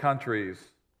all the countries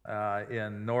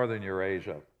in Northern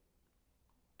Eurasia,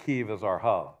 Kyiv is our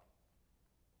hub.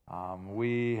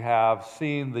 We have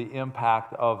seen the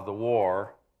impact of the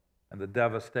war and the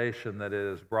devastation that it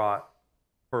has brought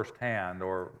firsthand,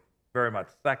 or very much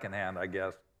secondhand, I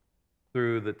guess,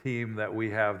 through the team that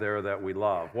we have there that we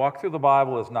love. Walk Through the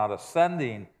Bible is not a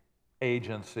sending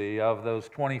agency. Of those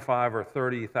 25 or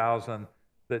 30,000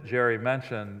 that Jerry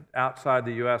mentioned, outside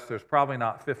the U.S., there's probably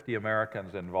not 50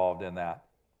 Americans involved in that.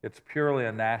 It's purely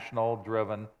a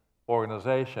national-driven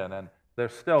organization, and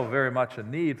there's still very much a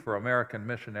need for American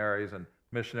missionaries and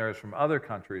missionaries from other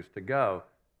countries to go,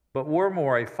 but we're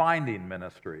more a finding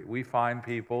ministry. We find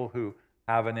people who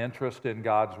have an interest in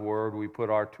God's Word. We put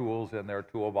our tools in their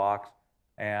toolbox,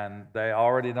 and they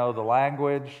already know the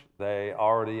language, they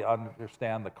already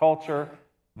understand the culture,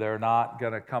 they're not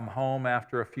going to come home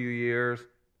after a few years,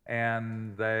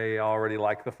 and they already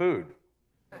like the food,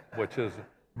 which is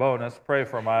bonus. Pray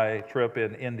for my trip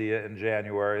in India in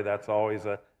January. That's always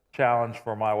a challenge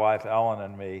for my wife Ellen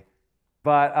and me.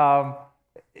 But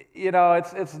you know,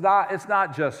 it's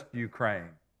not just Ukraine.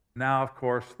 Now, of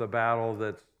course, the battle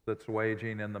that's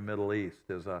waging in the Middle East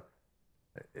is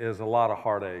a lot of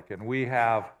heartache, and we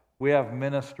have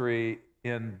ministry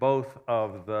in both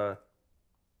of the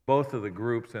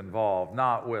groups involved,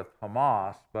 not with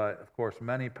Hamas, but of course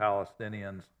many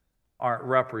Palestinians aren't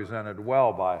represented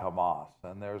well by Hamas,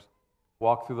 and there's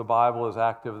Walk Through the Bible is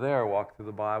active there. Walk Through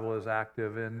the Bible is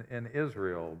active in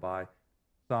Israel by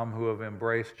some who have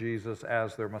embraced Jesus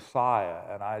as their Messiah,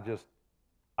 and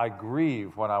I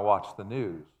grieve when I watch the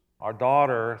news. Our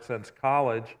daughter, since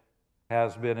college,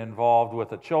 has been involved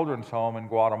with a children's home in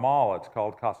Guatemala. It's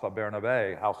called Casa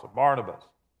Bernabe, House of Barnabas.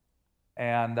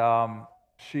 And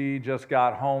she just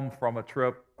got home from a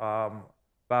trip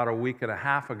about a week and a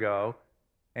half ago,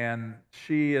 and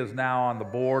she is now on the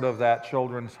board of that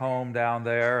children's home down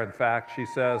there. In fact, she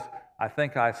says, I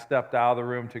think I stepped out of the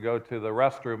room to go to the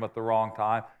restroom at the wrong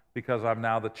time because I'm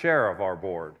now the chair of our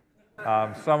board.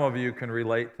 Some of you can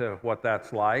relate to what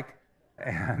that's like.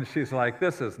 And she's like,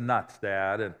 this is nuts,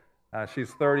 Dad. And She's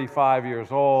 35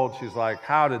 years old. She's like,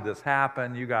 how did this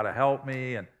happen? You got to help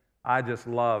me. And I just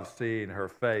love seeing her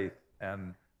faith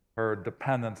and her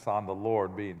dependence on the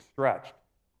Lord being stretched.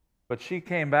 But she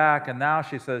came back, and now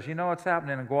she says, you know what's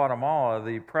happening in Guatemala?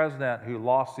 The president who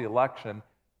lost the election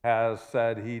has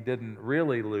said he didn't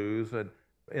really lose. And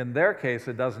in their case,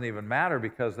 it doesn't even matter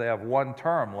because they have one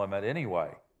term limit anyway.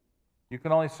 You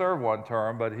can only serve one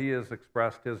term, but he has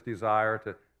expressed his desire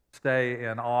to stay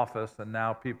in office, and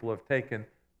now people have taken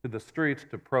to the streets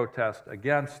to protest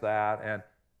against that.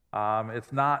 And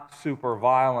it's not super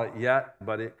violent yet,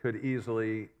 but it could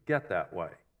easily get that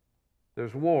way.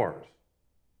 There's wars.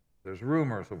 There's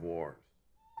rumors of wars.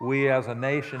 We as a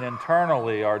nation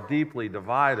internally are deeply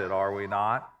divided, are we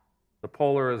not? The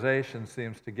polarization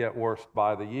seems to get worse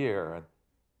by the year. And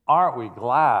aren't we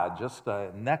glad? Just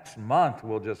next month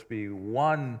will just be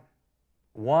one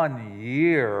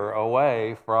year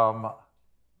away from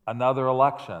another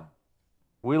election.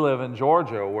 We live in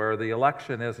Georgia where the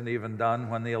election isn't even done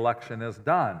when the election is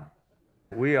done.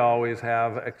 We always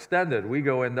have extended. We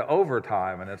go into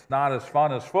overtime, and it's not as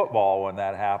fun as football when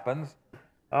that happens.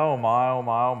 Oh my, oh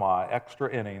my, oh my,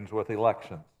 extra innings with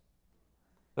elections.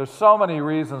 There's so many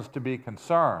reasons to be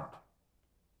concerned.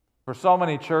 For so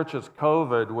many churches,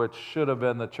 COVID, which should have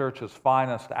been the church's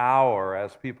finest hour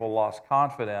as people lost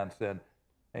confidence in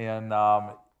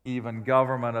even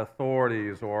government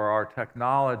authorities or our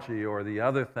technology or the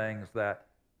other things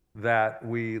that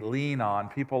we lean on.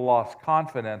 People lost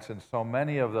confidence in so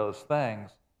many of those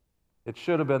things. It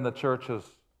should have been the church's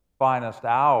finest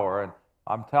hour, and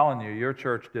I'm telling you, your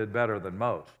church did better than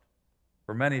most.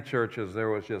 For many churches, there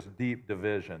was just deep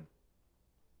division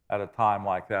at a time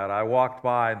like that. I walked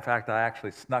by, in fact, I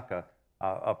actually snuck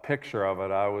a picture of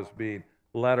it. I was being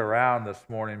led around this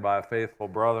morning by a faithful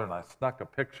brother, and I snuck a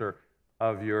picture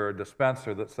of your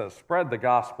dispenser that says, spread the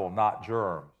gospel, not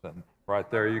germs. And right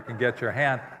there you can get your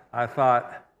hand. I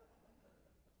thought,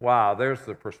 wow, there's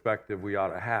the perspective we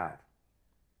ought to have.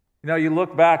 You know, you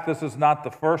look back, this is not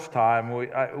the first time.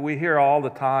 We hear all the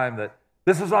time that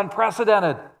this is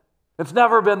unprecedented. It's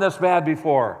never been this bad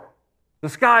before. The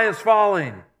sky is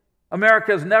falling.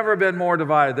 America has never been more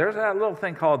divided. There's that little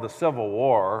thing called the Civil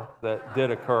War that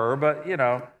did occur, but you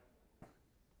know.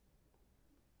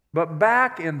 But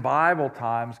back in Bible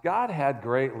times, God had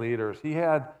great leaders. He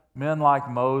had men like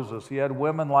Moses. He had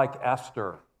women like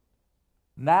Esther.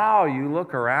 Now you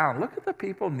look around, look at the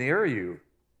people near you.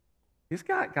 He's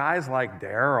got guys like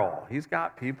Daryl. He's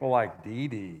got people like Dee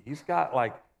Dee. He's got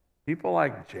like people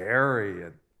like Jerry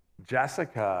and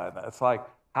Jessica. And it's like,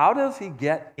 how does he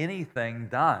get anything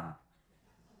done?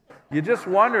 You just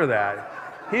wonder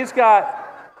that. He's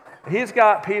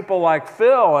got people like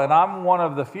Phil, and I'm one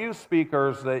of the few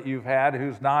speakers that you've had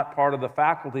who's not part of the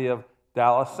faculty of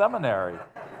Dallas Seminary.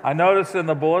 I notice in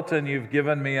the bulletin you've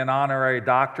given me an honorary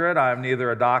doctorate. I'm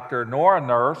neither a doctor nor a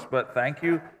nurse, but thank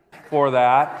you for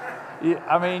that.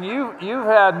 I mean, you've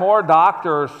had more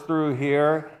doctors through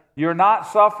here. You're not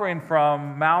suffering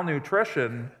from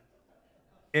malnutrition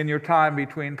in your time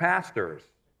between pastors.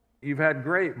 You've had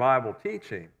great Bible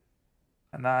teaching.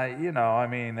 And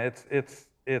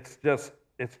it's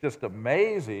just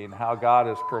amazing how God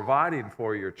is providing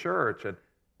for your church. And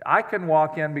I can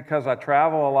walk in, because I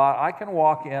travel a lot, I can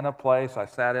walk in a place. I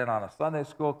sat in on a Sunday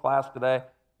school class today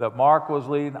that Mark was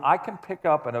leading. I can pick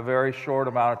up in a very short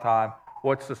amount of time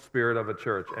what's the spirit of a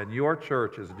church. And your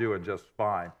church is doing just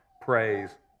fine. Praise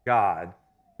God.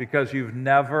 Because you've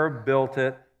never built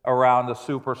it around a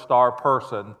superstar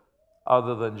person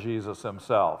other than Jesus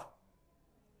himself.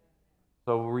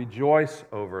 So rejoice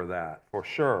over that, for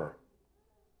sure.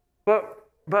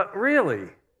 But really,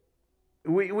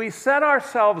 we set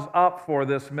ourselves up for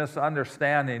this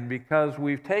misunderstanding because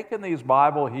we've taken these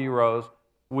Bible heroes,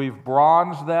 we've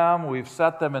bronzed them, we've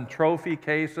set them in trophy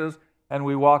cases, and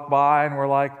we walk by and we're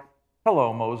like,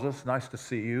 hello, Moses, nice to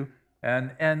see you.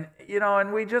 And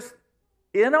we just,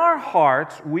 in our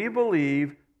hearts, we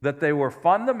believe that they were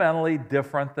fundamentally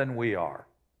different than we are.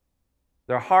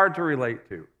 They're hard to relate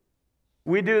to.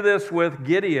 We do this with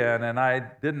Gideon, and I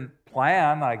didn't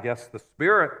plan, I guess the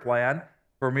Spirit planned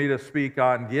for me to speak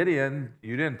on Gideon.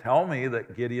 You didn't tell me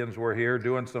that Gideons were here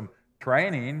doing some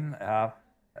training.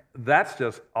 That's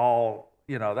just all,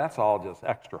 that's all just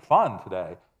extra fun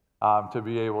today, to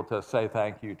be able to say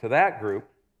thank you to that group.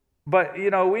 But,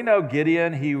 we know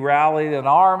Gideon, he rallied an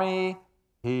army,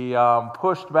 he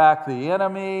pushed back the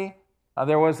enemy.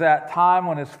 There was that time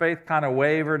when his faith kind of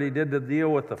wavered. He did the deal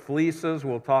with the fleeces.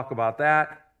 We'll talk about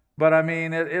that. But I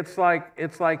mean, it's like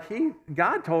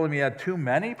God told him he had too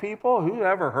many people. Who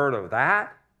ever heard of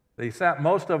that? He sent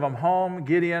most of them home.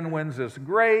 Gideon wins this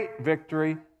great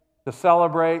victory. to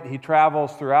celebrate. He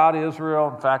travels throughout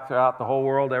Israel, in fact, throughout the whole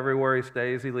world. Everywhere he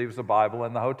stays, he leaves the Bible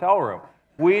in the hotel room.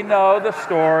 We know the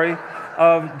story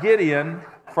of Gideon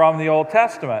from the Old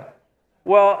Testament.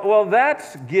 Well,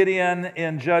 that's Gideon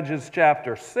in Judges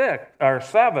chapter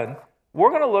 7. We're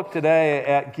going to look today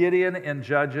at Gideon in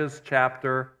Judges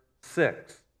chapter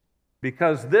 6,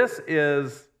 because this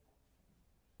is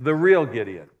the real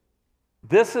Gideon.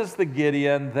 This is the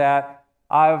Gideon that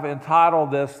I've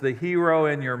entitled this, the hero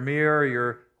in your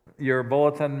mirror. Your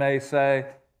bulletin may say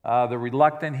the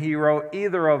reluctant hero.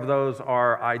 Either of those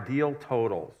are ideal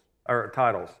titles.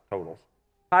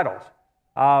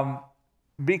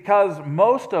 Because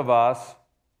most of us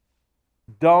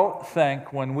don't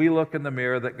think when we look in the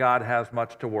mirror that God has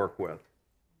much to work with.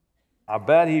 I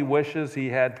bet he wishes he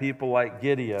had people like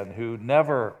Gideon who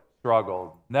never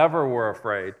struggled, never were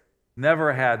afraid,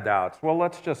 never had doubts. Well,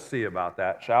 let's just see about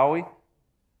that, shall we?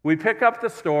 We pick up the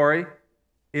story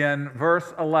in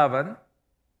verse 11.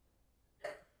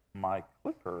 My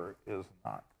clicker is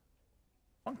not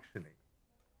functioning.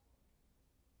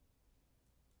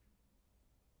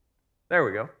 There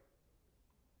we go.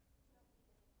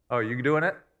 Oh, you doing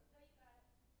it?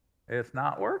 It's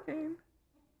not working.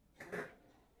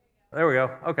 There we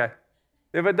go. Okay.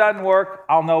 If it doesn't work,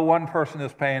 I'll know one person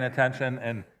is paying attention.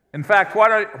 And in fact,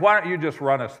 why don't you just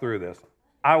run us through this?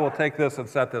 I will take this and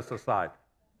set this aside.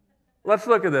 Let's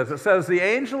look at this. It says, the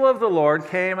angel of the Lord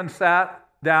came and sat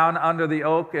down under the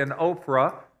oak in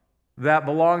Ophrah that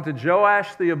belonged to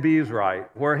Joash the Abiezrite,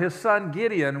 where his son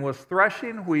Gideon was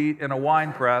threshing wheat in a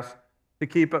winepress to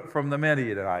keep it from the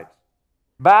Midianites.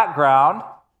 Background,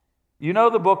 you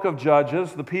know the book of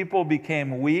Judges. The people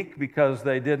became weak because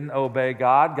they didn't obey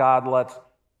God. God lets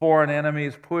foreign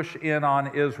enemies push in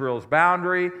on Israel's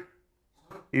boundary.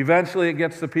 Eventually it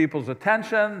gets the people's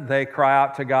attention. They cry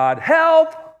out to God,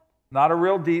 help! Not a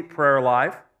real deep prayer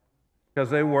life because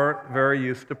they weren't very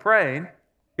used to praying.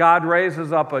 God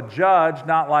raises up a judge,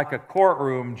 not like a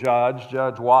courtroom judge,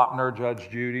 Judge Wapner, Judge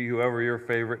Judy, whoever your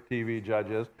favorite TV judge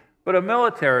is, but a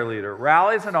military leader,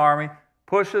 rallies an army,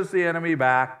 pushes the enemy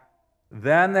back.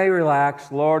 Then they relax.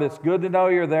 Lord, it's good to know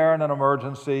you're there in an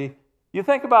emergency. You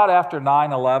think about after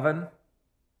 9/11,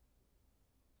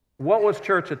 what was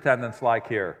church attendance like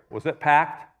here? Was it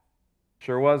packed?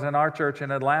 Sure was in our church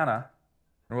in Atlanta.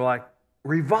 And we're like,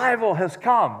 revival has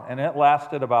come. And it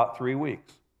lasted about 3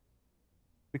 weeks.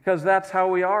 Because that's how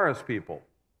we are as people.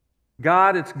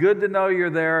 God, it's good to know you're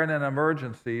there in an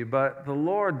emergency, but the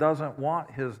Lord doesn't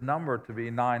want his number to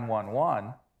be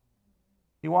 911.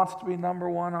 He wants to be number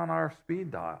one on our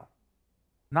speed dial.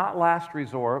 Not last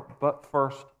resort, but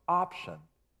first option.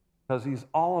 Because he's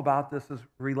all about this is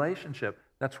relationship.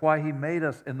 That's why he made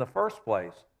us in the first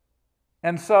place.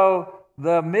 And so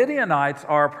the Midianites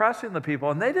are oppressing the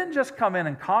people, and they didn't just come in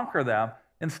and conquer them.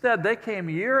 Instead, they came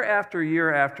year after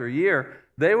year after year.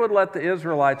 They would let the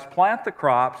Israelites plant the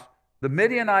crops. The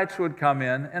Midianites would come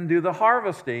in and do the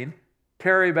harvesting,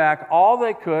 carry back all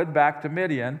they could back to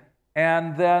Midian,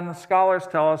 and then scholars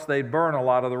tell us they'd burn a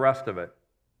lot of the rest of it.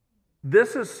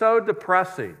 This is so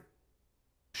depressing.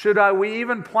 Should we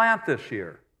even plant this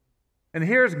year? And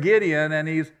here's Gideon, and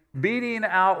he's beating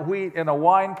out wheat in a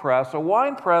wine press. A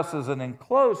wine press is an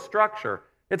enclosed structure.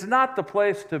 It's not the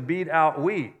place to beat out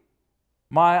wheat.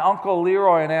 My Uncle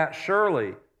Leroy and Aunt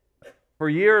Shirley, for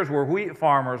years, were wheat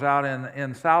farmers out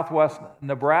in southwest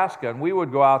Nebraska, and we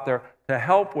would go out there to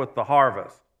help with the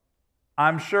harvest.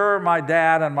 I'm sure my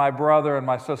dad and my brother and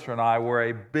my sister and I were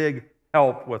a big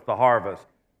help with the harvest,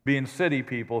 being city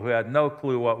people who had no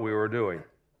clue what we were doing.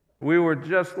 We were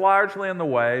just largely in the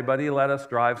way, but he let us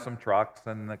drive some trucks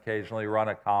and occasionally run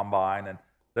a combine, and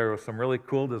there were some really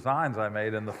cool designs I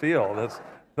made in the field.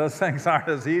 Those things aren't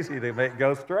as easy to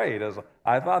go straight as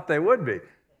I thought they would be.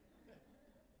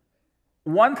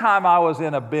 One time I was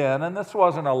in a bin, and this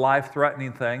wasn't a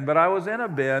life-threatening thing, but I was in a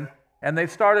bin, and they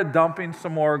started dumping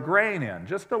some more grain in,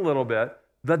 just a little bit.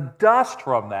 The dust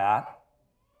from that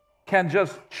can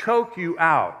just choke you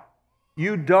out.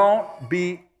 You don't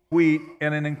beat wheat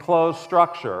in an enclosed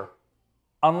structure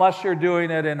unless you're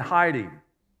doing it in hiding.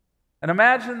 And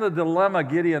imagine the dilemma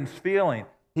Gideon's feeling.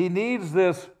 He needs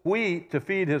this wheat to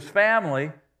feed his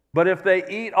family, but if they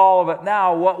eat all of it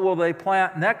now, what will they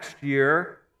plant next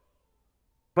year?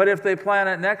 But if they plant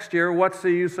it next year, what's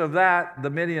the use of that? The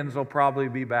Midians will probably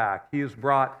be back. He is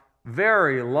brought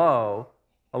very low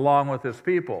along with his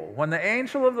people. When the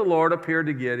angel of the Lord appeared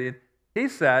to Gideon, he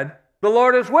said, "The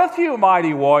Lord is with you,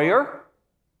 mighty warrior."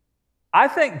 I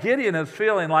think Gideon is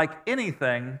feeling like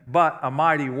anything but a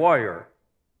mighty warrior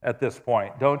at this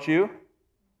point, don't you?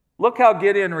 Look how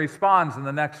Gideon responds in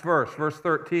the next verse, verse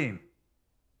 13.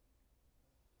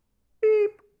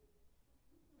 Beep.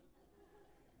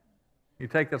 You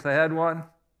take us ahead one?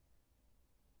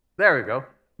 There we go.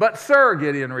 But sir,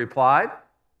 Gideon replied,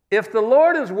 if the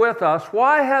Lord is with us,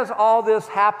 why has all this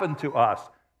happened to us?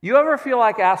 You ever feel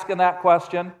like asking that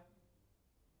question?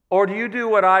 Or do you do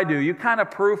what I do? You kind of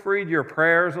proofread your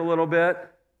prayers a little bit.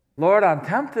 Lord, I'm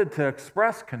tempted to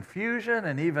express confusion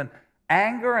and even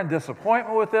anger and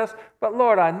disappointment with this, but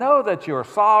Lord, I know that you're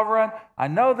sovereign. I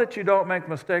know that you don't make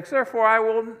mistakes. Therefore, I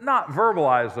will not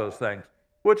verbalize those things,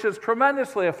 which is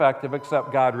tremendously effective,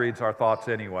 except God reads our thoughts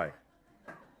anyway.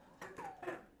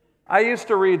 I used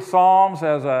to read Psalms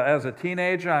as a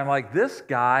teenager. I'm like, this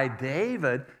guy,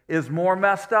 David, is more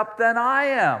messed up than I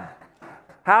am.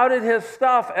 How did his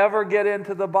stuff ever get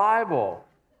into the Bible?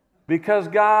 Because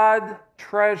God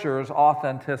treasures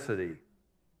authenticity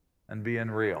and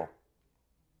being real.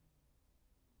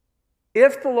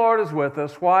 If the Lord is with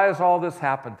us, why has all this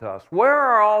happened to us? Where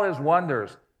are all his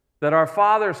wonders that our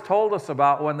fathers told us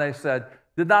about when they said,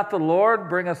 did not the Lord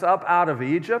bring us up out of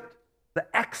Egypt? The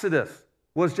Exodus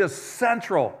was just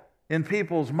central in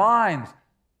people's minds,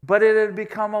 but it had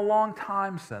become a long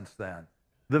time since then.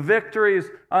 The victories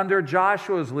under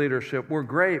Joshua's leadership were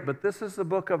great, but this is the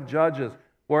book of Judges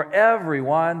where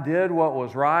everyone did what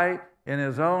was right in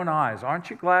his own eyes. Aren't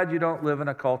you glad you don't live in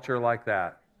a culture like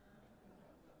that?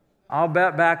 I'll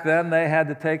bet back then they had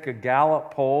to take a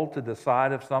Gallup poll to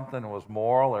decide if something was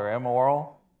moral or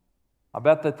immoral. I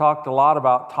bet they talked a lot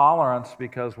about tolerance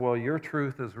because, well, your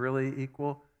truth is really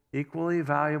equally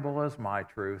valuable as my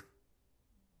truth.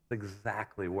 It's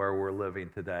exactly where we're living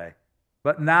today.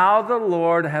 But now the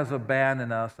Lord has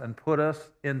abandoned us and put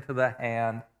us into the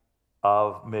hand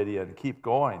of Midian. Keep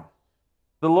going.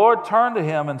 The Lord turned to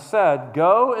him and said,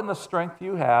 go in the strength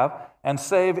you have and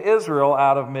save Israel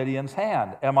out of Midian's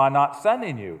hand. Am I not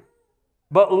sending you?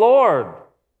 But Lord,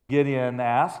 Gideon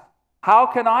asked, how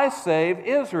can I save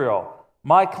Israel?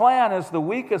 My clan is the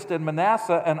weakest in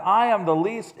Manasseh, and I am the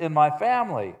least in my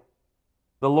family.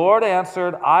 The Lord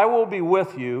answered, I will be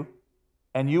with you,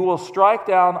 and you will strike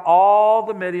down all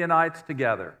the Midianites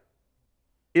together.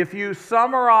 If you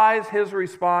summarize his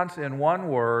response in one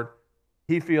word,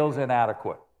 he feels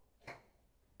inadequate.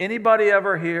 Anybody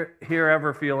ever here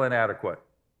ever feel inadequate?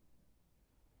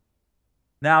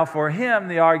 Now, for him,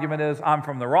 the argument is, I'm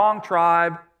from the wrong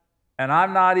tribe, and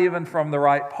I'm not even from the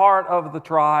right part of the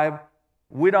tribe.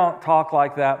 We don't talk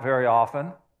like that very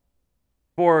often.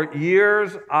 For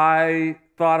years, I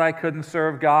thought I couldn't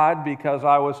serve God because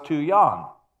I was too young.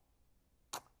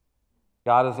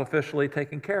 God has officially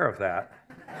taken care of that.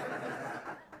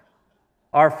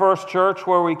 Our first church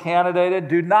where we candidated,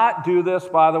 do not do this,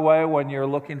 by the way, when you're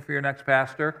looking for your next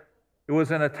pastor. It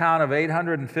was in a town of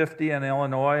 850 in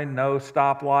Illinois, no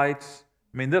stoplights.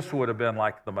 I mean, this would have been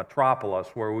like the metropolis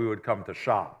where we would come to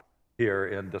shop here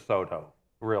in DeSoto,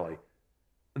 really.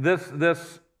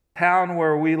 This town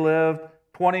where we lived,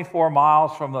 24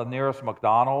 miles from the nearest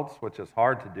McDonald's, which is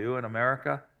hard to do in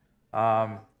America.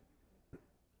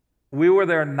 We were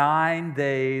there 9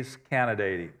 days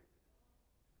candidating.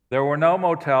 There were no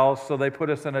motels, so they put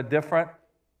us in a different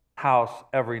house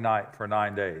every night for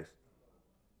 9 days.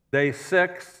 Day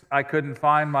 6, I couldn't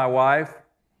find my wife.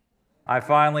 I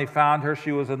finally found her.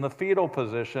 She was in the fetal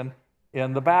position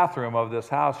in the bathroom of this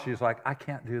house. She's like, I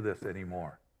can't do this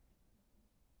anymore.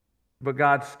 But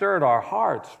God stirred our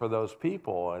hearts for those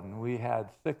people, and we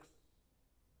had 6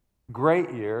 great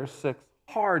years, 6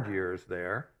 hard years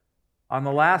there. On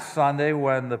the last Sunday,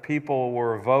 when the people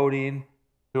were voting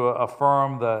to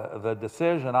affirm the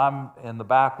decision, I'm in the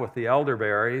back with the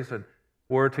elderberries, and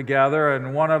we're together,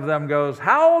 and one of them goes,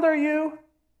 how old are you?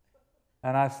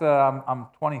 And I said, I'm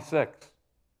 26.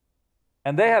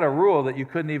 And they had a rule that you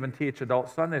couldn't even teach adult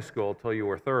Sunday school until you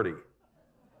were 30.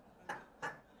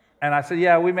 And I said,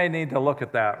 yeah, we may need to look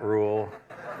at that rule,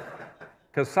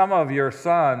 because some of your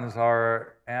sons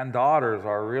and daughters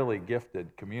are really gifted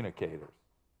communicators.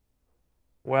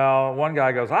 Well, one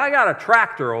guy goes, I got a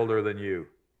tractor older than you.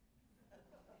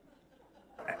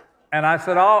 And I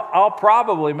said, I'll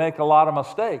probably make a lot of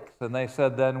mistakes. And they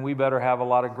said, then we better have a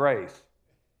lot of grace.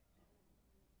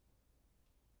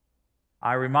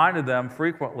 I reminded them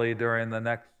frequently during the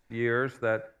next years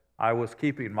that I was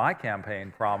keeping my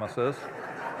campaign promises.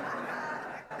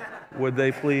 Would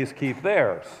they please keep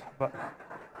theirs? But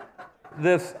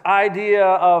this idea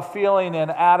of feeling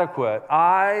inadequate,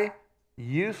 I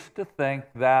used to think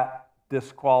that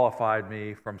disqualified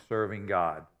me from serving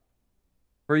God.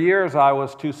 For years, I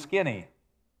was too skinny.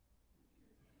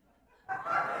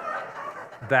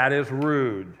 That is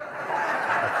rude.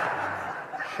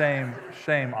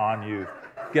 Shame on you.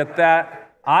 Get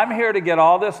that? I'm here to get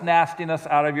all this nastiness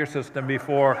out of your system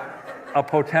before a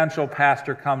potential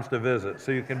pastor comes to visit,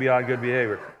 so you can be on good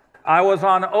behavior. I was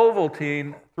on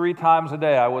Ovaltine 3 times a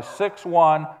day. I was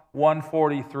 6'1",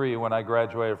 143 when I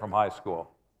graduated from high school.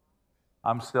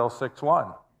 I'm still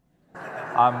 6'1".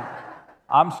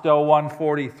 I'm still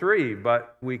 143,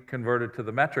 but we converted to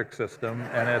the metric system,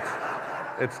 and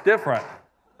it's different.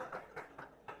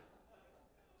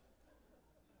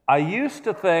 I used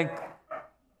to think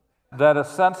that a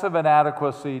sense of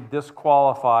inadequacy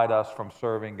disqualified us from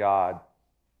serving God.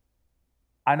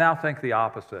 I now think the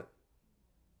opposite.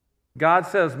 God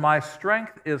says, my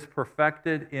strength is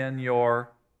perfected in your...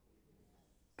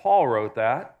 Paul wrote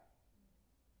that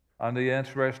under the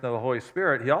inspiration of the Holy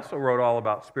Spirit. He also wrote all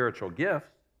about spiritual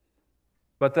gifts.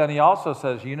 But then he also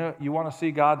says, you want to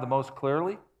see God the most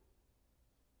clearly?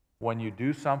 When you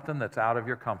do something that's out of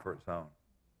your comfort zone.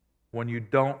 When you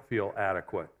don't feel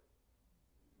adequate.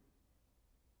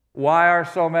 Why are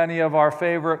so many of our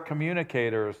favorite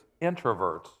communicators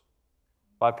introverts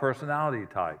by personality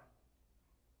type?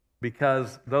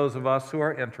 Because those of us who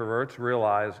are introverts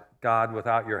realize, God,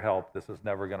 without your help, this is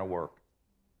never going to work.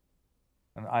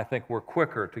 And I think we're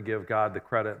quicker to give God the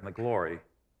credit and the glory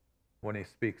when he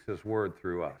speaks his word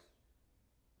through us.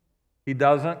 He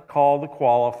doesn't call the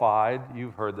qualified.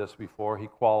 You've heard this before. He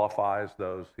qualifies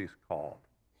those he's called.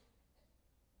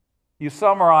 You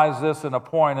summarize this in a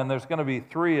point, and there's going to be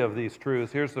 3 of these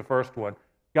truths. Here's the first one.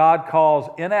 God calls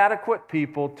inadequate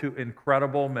people to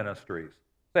incredible ministries.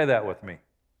 Say that with me.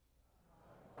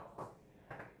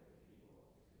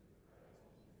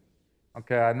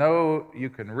 Okay, I know you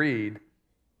can read.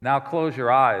 Now close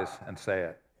your eyes and say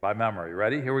it by memory.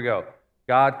 Ready? Here we go.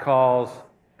 God calls...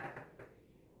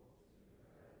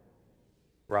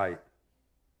 Right.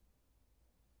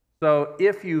 So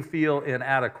if you feel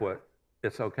inadequate,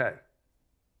 it's okay.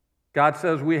 God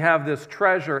says we have this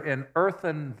treasure in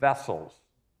earthen vessels.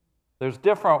 There's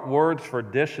different words for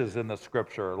dishes in the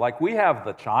scripture. Like we have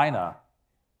the china.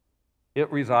 It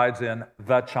resides in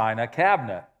the china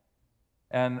cabinet.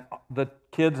 And the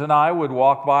kids and I would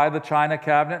walk by the china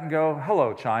cabinet and go,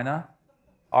 hello, China.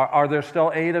 Are there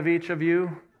still 8 of each of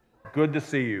you? Good to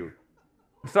see you.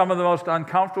 Some of the most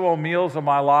uncomfortable meals of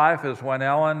my life is when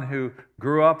Ellen, who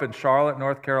grew up in Charlotte,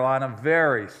 North Carolina,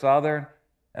 very southern,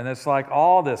 and it's like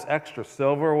all this extra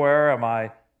silverware. Am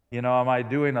I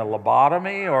doing a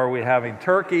lobotomy, or are we having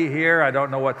turkey here? I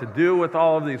don't know what to do with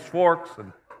all of these forks.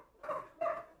 And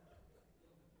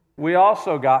we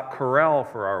also got Corelle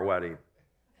for our wedding.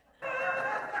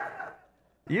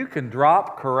 You can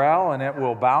drop Corelle and it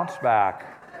will bounce back.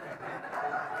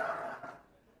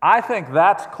 I think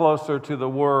that's closer to the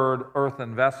word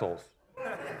earthen vessels.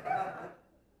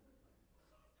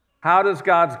 How does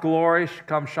God's glory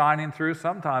come shining through?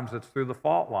 Sometimes it's through the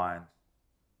fault lines.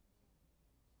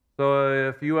 So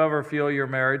if you ever feel you're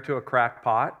married to a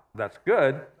crackpot, that's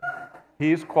good.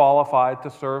 He's qualified to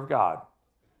serve God.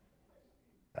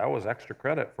 That was extra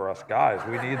credit for us guys.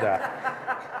 We need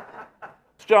that.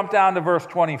 Let's jump down to verse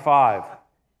 25.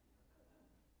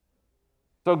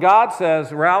 So God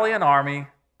says, rally an army,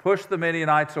 push the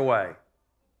Midianites away.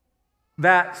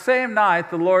 That same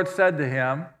night, the Lord said to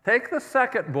him, take the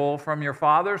second bull from your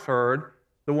father's herd,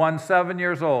 the one 7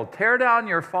 years old. Tear down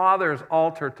your father's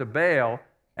altar to Baal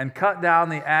and cut down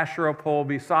the Asherah pole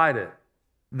beside it.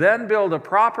 Then build a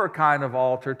proper kind of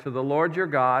altar to the Lord your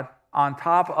God on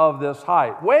top of this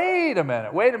height. Wait a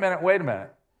minute.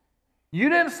 You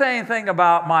didn't say anything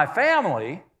about my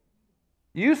family.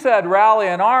 You said rally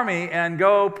an army and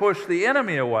go push the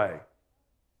enemy away.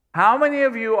 How many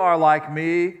of you are like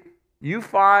me? You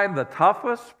find the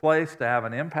toughest place to have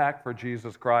an impact for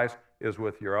Jesus Christ is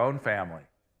with your own family.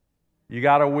 You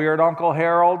got a weird Uncle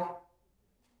Harold?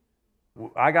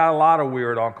 I got a lot of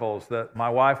weird uncles that my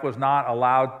wife was not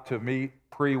allowed to meet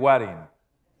pre-wedding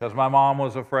because my mom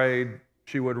was afraid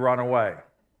she would run away.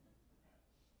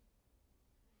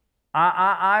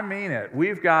 I mean it.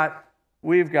 We've got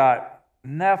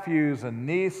nephews and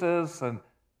nieces,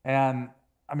 and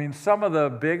I mean, some of the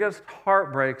biggest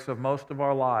heartbreaks of most of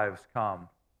our lives come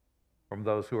from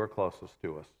those who are closest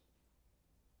to us.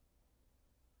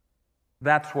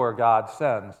 That's where God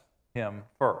sends him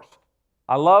first.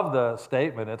 I love the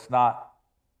statement. It's not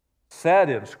said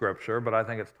in Scripture, but I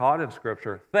think it's taught in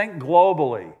Scripture. Think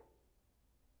globally.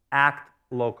 Act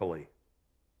locally.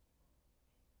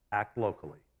 Act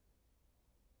locally.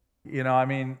 You know, I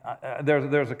mean,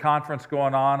 there's a conference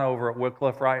going on over at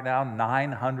Wycliffe right now,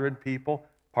 900 people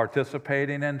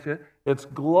participating into it. It's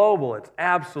global. It's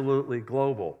absolutely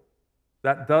global.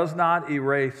 That does not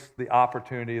erase the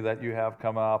opportunity that you have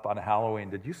coming up on Halloween.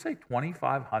 Did you say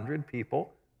 2,500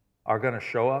 people are going to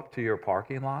show up to your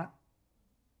parking lot?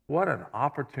 What an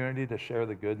opportunity to share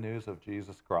the good news of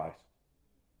Jesus Christ.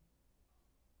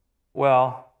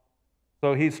 Well,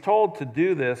 So he's told to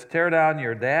do this, tear down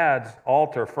your dad's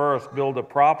altar first, build a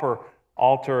proper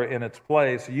altar in its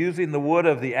place, using the wood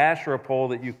of the Asherah pole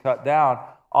that you cut down,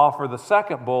 offer the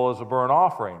second bull as a burnt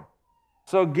offering.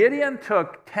 So Gideon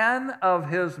took 10 of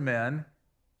his men,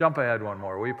 jump ahead one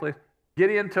more, will you please?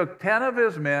 Gideon took 10 of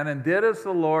his men and did as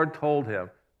the Lord told him.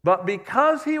 But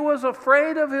because he was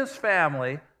afraid of his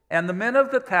family and the men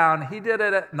of the town, he did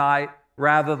it at night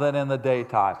rather than in the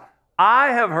daytime. I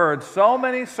have heard so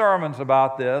many sermons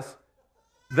about this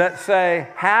that say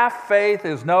half faith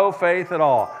is no faith at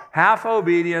all. Half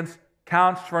obedience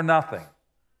counts for nothing.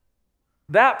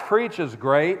 That preaches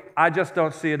great. I just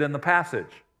don't see it in the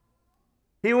passage.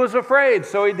 He was afraid,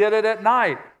 so he did it at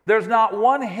night. There's not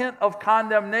one hint of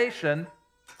condemnation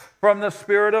from the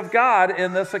Spirit of God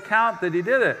in this account that he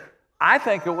did it. I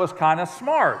think it was kind of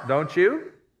smart, don't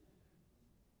you?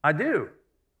 I do.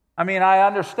 I mean, I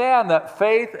understand that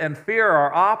faith and fear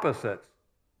are opposites.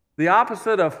 The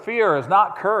opposite of fear is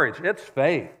not courage, it's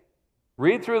faith.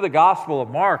 Read through the Gospel of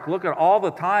Mark. Look at all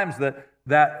the times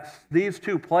that these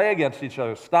two play against each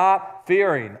other. Stop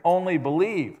fearing, only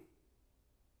believe.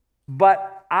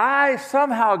 But I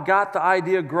somehow got the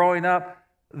idea growing up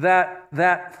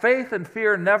that faith and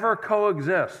fear never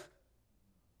coexist.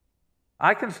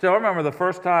 I can still remember the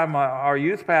first time our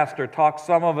youth pastor talked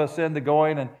some of us into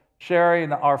going and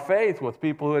sharing our faith with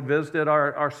people who had visited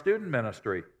our student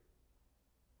ministry.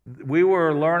 We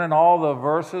were learning all the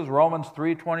verses, Romans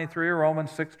 3:23, Romans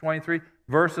 6:23,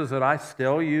 verses that I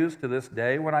still use to this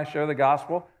day when I share the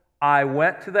gospel. I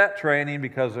went to that training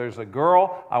because there's a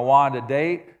girl I wanted to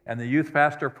date, and the youth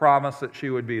pastor promised that she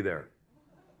would be there.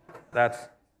 That's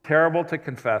terrible to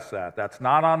confess that. That's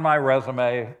not on my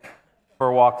resume for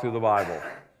a walk through the Bible.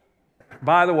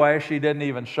 By the way, she didn't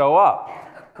even show up.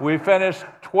 We finished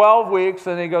 12 weeks,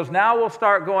 and he goes, now we'll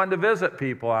start going to visit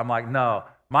people. I'm like, no,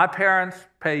 my parents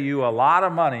pay you a lot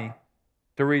of money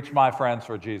to reach my friends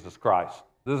for Jesus Christ.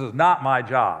 This is not my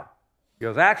job. He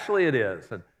goes, actually it is.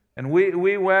 And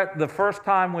we went, the first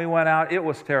time we went out, it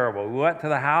was terrible. We went to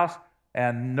the house,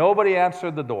 and nobody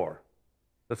answered the door.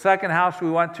 The second house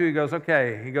we went to, he goes,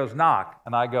 okay. He goes, knock.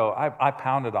 And I go, I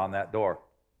pounded on that door.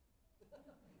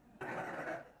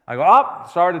 I go, up,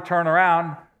 started to turn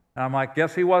around. And I'm like,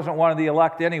 guess he wasn't one of the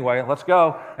elect anyway. Let's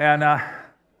go. And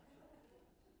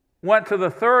went to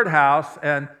the third house,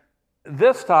 and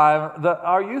this time,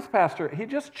 our youth pastor, he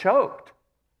just choked.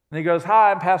 And he goes,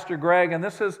 hi, I'm Pastor Greg,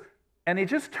 and he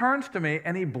just turns to me,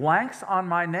 and he blanks on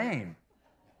my name.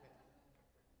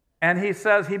 And he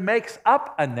says he makes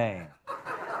up a name.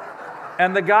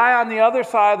 And the guy on the other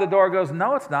side of the door goes,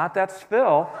 no, it's not, that's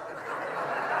Phil.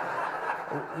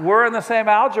 We're in the same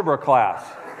algebra class.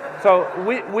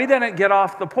 So we didn't get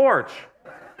off the porch.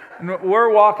 And we're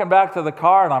walking back to the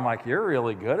car, and I'm like, you're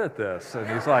really good at this. And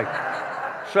he's like,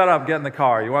 shut up, get in the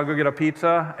car. You want to go get a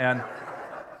pizza? And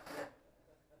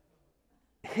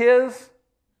his,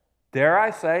 dare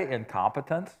I say,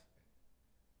 incompetence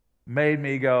made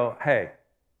me go, hey.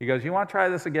 He goes, you want to try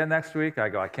this again next week? I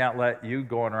go, I can't let you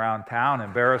going around town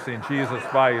embarrassing Jesus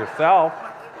by yourself.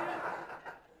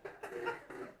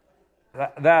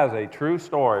 That is a true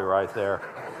story right there.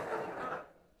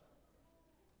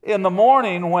 In the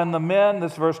morning, when the men,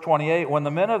 this is verse 28, when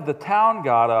the men of the town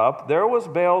got up, there was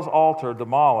Baal's altar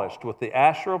demolished, with the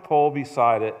Asherah pole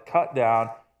beside it cut down,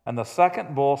 and the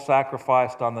second bull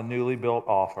sacrificed on the newly built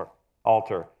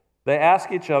altar. They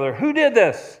asked each other, who did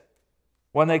this?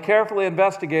 When they carefully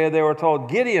investigated, they were told,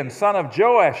 Gideon, son of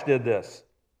Joash, did this.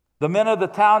 The men of the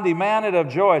town demanded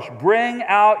of Joash, bring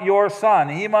out your son.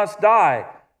 He must die,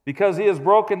 because he has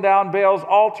broken down Baal's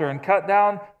altar and cut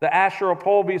down the Asherah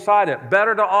pole beside it.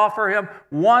 Better to offer him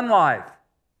one life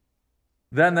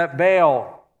than that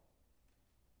Baal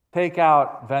take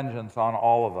out vengeance on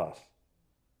all of us.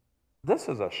 This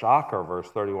is a shocker, verse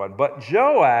 31. But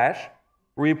Joash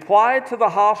replied to the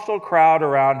hostile crowd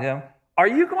around him, are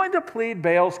you going to plead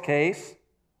Baal's case,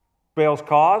 Baal's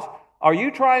cause? Are you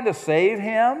trying to save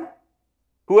him?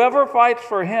 Whoever fights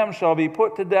for him shall be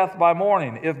put to death by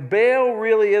morning. If Baal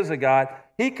really is a god,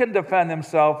 he can defend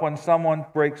himself when someone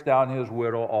breaks down his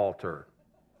widow altar.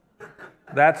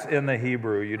 That's in the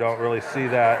Hebrew. You don't really see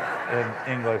that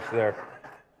in English there.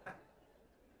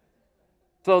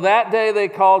 So that day they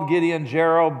called Gideon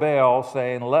Jerubbaal,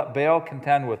 saying, let Baal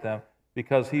contend with him,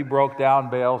 because he broke down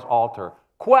Baal's altar.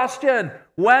 Question,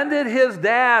 when did his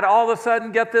dad all of a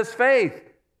sudden get this faith?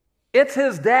 It's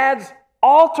his dad's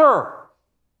altar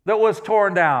that was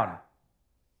torn down.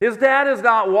 His dad is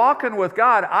not walking with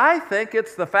God. I think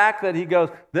it's the fact that he goes,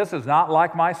 this is not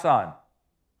like my son.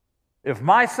 If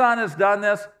my son has done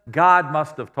this, God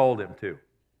must have told him to.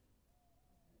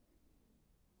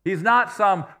 He's not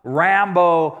some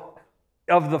Rambo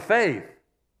of the faith.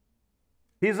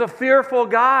 He's a fearful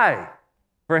guy.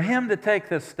 For him to take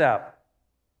this step,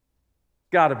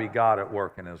 it's got to be God at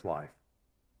work in his life.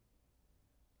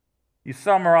 You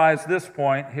summarize this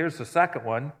point. Here's the second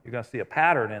one. You're going to see a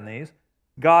pattern in these.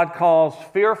 God calls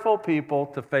fearful people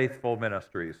to faithful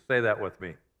ministries. Say that with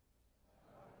me.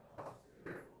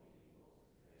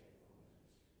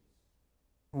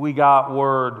 We got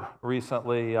word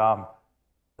recently,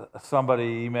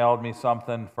 somebody emailed me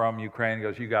something from Ukraine,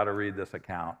 goes, you got to read this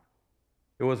account.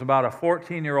 It was about a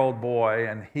 14-year-old boy,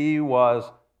 and he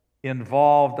was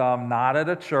involved not at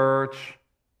a church.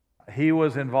 He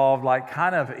was involved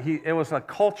it was a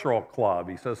cultural club.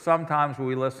 He says, sometimes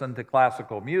we listen to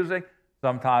classical music,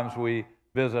 sometimes we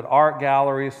visit art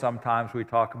galleries, sometimes we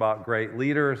talk about great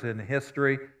leaders in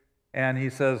history. And he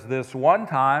says, this one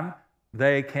time,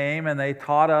 they came and they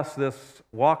taught us this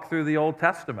walk through the Old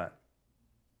Testament.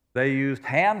 They used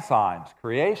hand signs,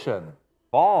 creation,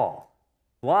 fall,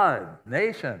 flood,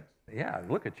 nations. Yeah,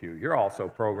 look at you. You're also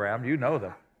programmed. You know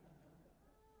them.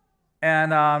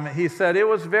 And he said, it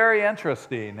was very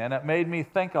interesting, and it made me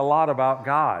think a lot about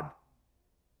God.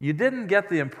 You didn't get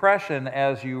the impression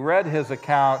as you read his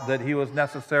account that he was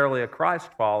necessarily a Christ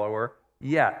follower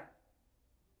yet.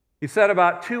 He said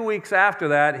about 2 weeks after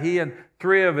that, he and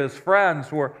 3 of his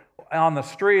friends were on the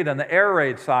street and the air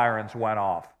raid sirens went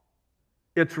off.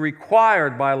 It's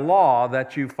required by law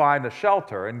that you find a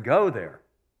shelter and go there.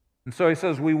 And so he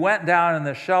says, we went down in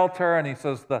the shelter, and he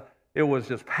says it was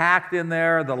just packed in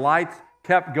there. The lights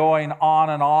kept going on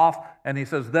and off. And he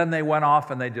says, then they went off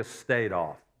and they just stayed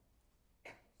off.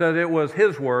 Said it was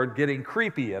his word, getting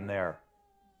creepy in there.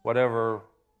 Whatever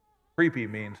creepy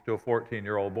means to a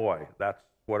 14-year-old boy. That's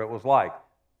what it was like.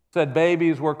 Said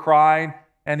babies were crying.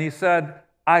 And he said,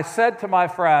 I said to my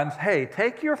friends, hey,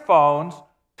 take your phones,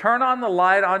 turn on the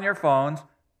light on your phones,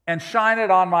 and shine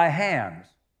it on my hands.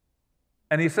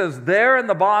 And he says, there in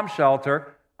the bomb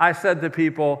shelter, I said to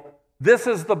people, this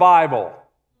is the Bible.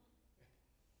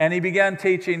 And he began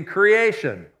teaching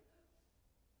creation,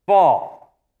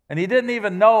 fall. And he didn't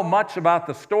even know much about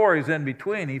the stories in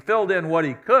between. He filled in what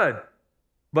he could.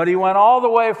 But he went all the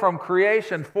way from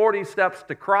creation, 40 steps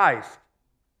to Christ.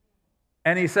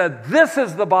 And he said, this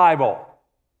is the Bible.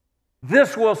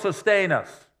 This will sustain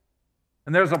us.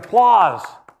 And there's applause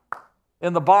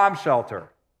in the bomb shelter.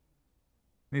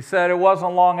 He said it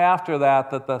wasn't long after that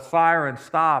the siren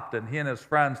stopped and he and his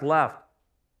friends left.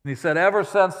 And he said, ever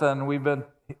since then, we've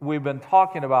been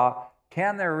talking about,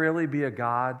 can there really be a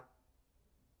God?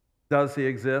 Does he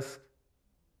exist?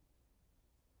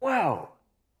 Whoa.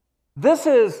 This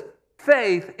is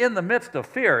faith in the midst of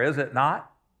fear, is it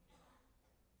not?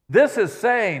 This is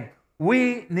saying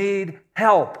we need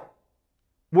help.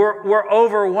 We're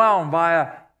overwhelmed by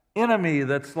an enemy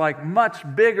that's like much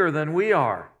bigger than we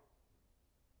are.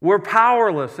 We're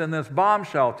powerless in this bomb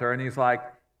shelter. And he's like,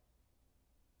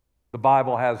 the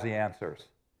Bible has the answers.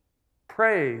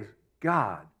 Praise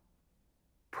God.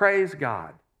 Praise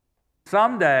God.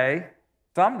 Someday,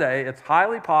 it's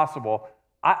highly possible.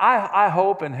 I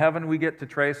hope in heaven we get to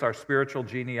trace our spiritual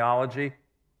genealogy.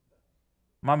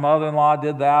 My mother-in-law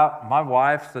did that. My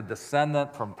wife's a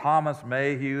descendant from Thomas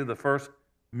Mayhew, the first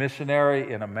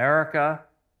missionary in America.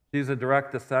 She's a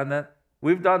direct descendant.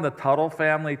 We've done the Tuttle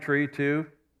family tree too.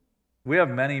 We have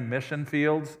many mission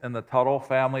fields in the Tuttle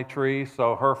family tree,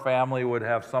 so her family would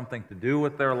have something to do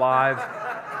with their lives.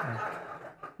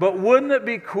 But wouldn't it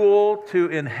be cool to,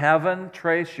 in heaven,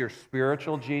 trace your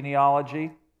spiritual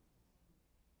genealogy?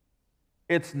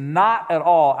 It's not at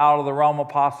all out of the realm of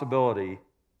possibility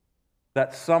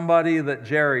that somebody that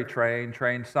Jerry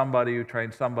trained somebody who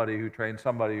trained somebody who trained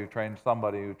somebody who trained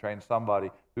somebody who trained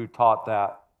somebody who taught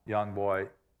that young boy,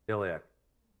 Iliak,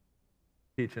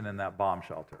 teaching in that bomb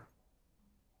shelter.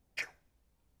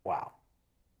 Wow.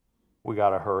 We got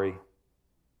to hurry.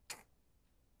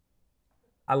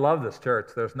 I love this church.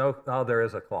 There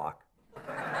is a clock.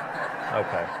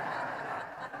 Okay.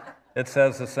 It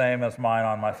says the same as mine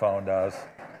on my phone does.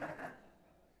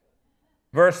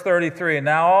 Verse 33,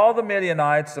 now all the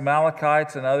Midianites,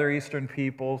 Amalekites, and other eastern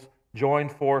peoples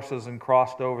joined forces and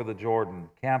crossed over the Jordan,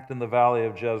 camped in the valley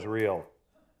of Jezreel.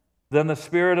 Then the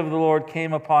Spirit of the Lord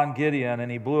came upon Gideon,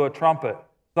 and he blew a trumpet,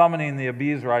 summoning the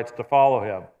Abiezrites to follow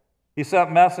him. He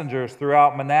sent messengers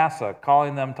throughout Manasseh,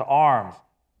 calling them to arms,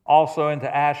 also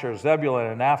into Asher, Zebulun,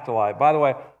 and Naphtali. By the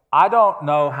way, I don't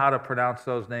know how to pronounce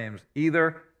those names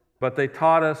either, but they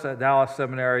taught us at Dallas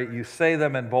Seminary, you say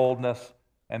them in boldness,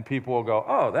 and people will go,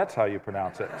 oh, that's how you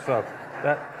pronounce it. So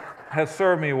that has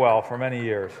served me well for many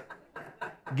years.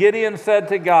 Gideon said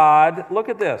to God, look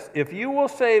at this, if you will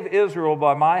save Israel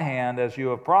by my hand as you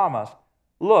have promised,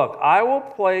 look, I will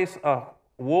place a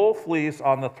wool fleece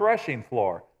on the threshing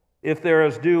floor. If there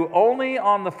is dew only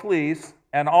on the fleece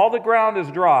and all the ground is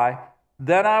dry,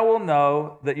 then I will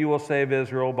know that you will save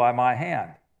Israel by my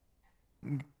hand.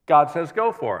 God says,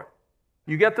 go for it.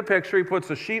 You get the picture. He puts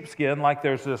a sheepskin, like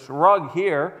there's this rug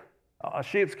here. A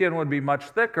sheepskin would be much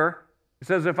thicker. He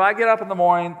says, if I get up in the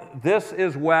morning, this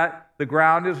is wet, the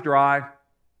ground is dry,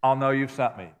 I'll know you've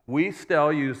sent me. We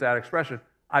still use that expression.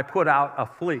 I put out a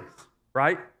fleece,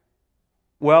 right?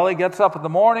 Well, he gets up in the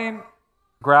morning,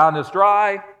 ground is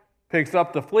dry, picks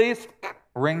up the fleece,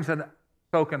 wrings it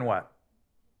soaking wet.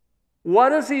 What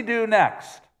does he do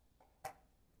next?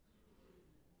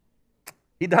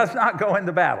 He does not go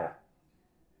into battle.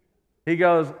 He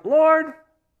goes, Lord,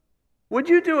 would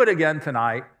you do it again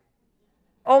tonight?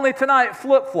 Only tonight,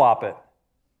 flip-flop it.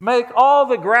 Make all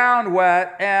the ground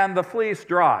wet and the fleece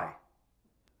dry.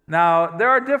 Now, there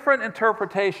are different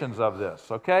interpretations of this,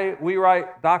 okay? We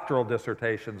write doctoral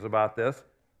dissertations about this.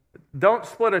 Don't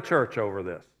split a church over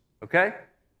this, okay?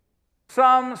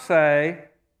 Some say,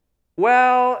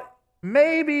 well,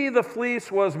 maybe the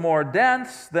fleece was more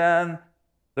dense than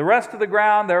the rest of the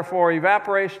ground, therefore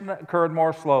evaporation occurred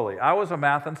more slowly. I was a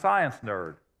math and science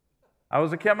nerd. I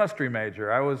was a chemistry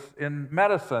major. I was in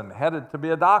medicine, headed to be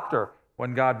a doctor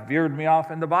when God veered me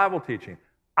off into Bible teaching.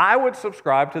 I would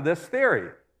subscribe to this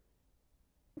theory.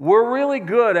 We're really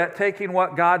good at taking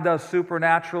what God does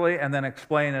supernaturally and then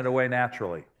explaining it away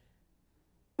naturally.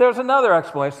 There's another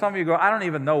explanation. Some of you go, I don't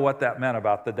even know what that meant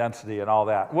about the density and all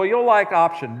that. Well, you'll like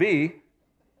option B.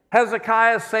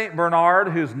 Hezekiah St. Bernard,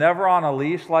 who's never on a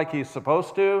leash like he's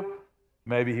supposed to.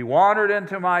 Maybe he wandered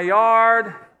into my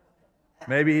yard.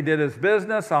 Maybe he did his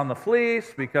business on the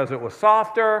fleece because it was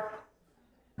softer.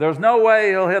 There's no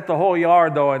way he'll hit the whole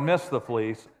yard, though, and miss the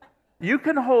fleece. You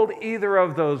can hold either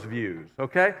of those views,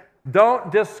 okay?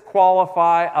 Don't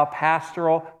disqualify a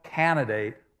pastoral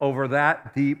candidate over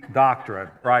that deep doctrine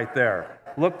right there.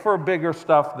 Look for bigger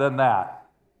stuff than that.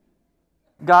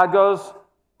 God goes,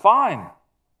 fine.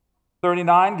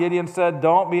 39, Gideon said,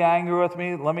 don't be angry with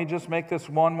me. Let me just make this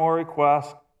one more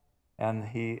request. And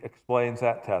he explains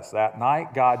that test. That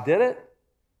night, God did it.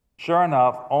 Sure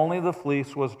enough, only the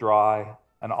fleece was dry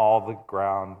and all the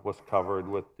ground was covered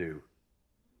with dew.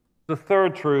 The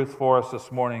third truth for us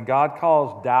this morning, God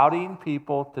calls doubting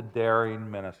people to daring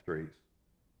ministries.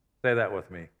 Say that with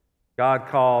me. God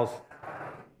calls.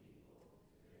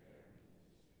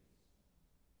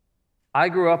 I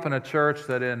grew up in a church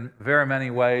that in very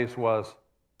many ways was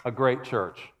a great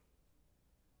church.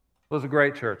 It was a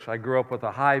great church. I grew up with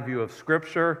a high view of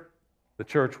Scripture. The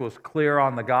church was clear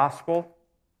on the gospel.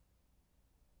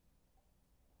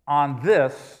 On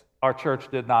this, our church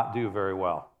did not do very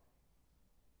well.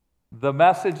 The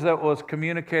message that was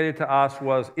communicated to us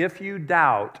was, if you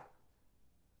doubt,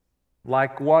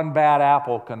 like one bad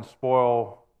apple can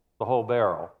spoil the whole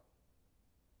barrel,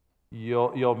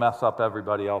 you'll mess up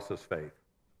everybody else's faith.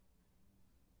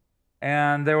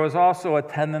 And there was also a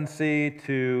tendency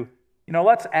to,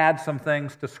 let's add some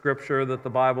things to Scripture that the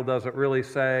Bible doesn't really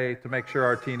say to make sure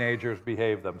our teenagers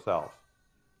behave themselves.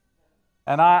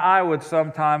 And I would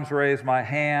sometimes raise my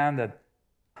hand, and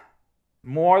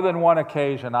more than one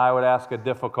occasion I would ask a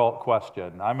difficult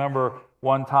question. I remember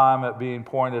one time it being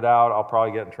pointed out, I'll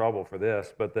probably get in trouble for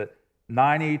this, but that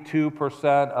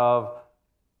 92% of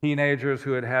teenagers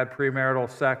who had had premarital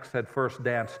sex had first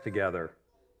danced together.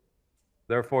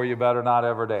 Therefore, you better not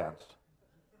ever dance.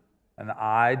 And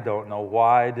I don't know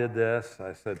why I did this.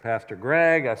 I said, Pastor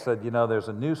Greg, I said, there's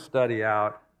a new study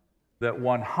out that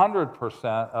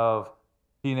 100% of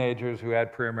teenagers who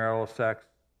had premarital sex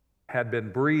had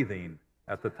been breathing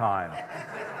at the time.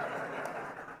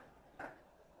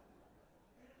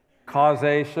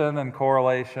 Causation and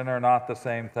correlation are not the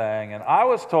same thing. And I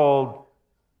was told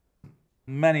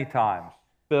many times,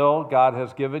 Bill, God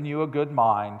has given you a good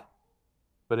mind,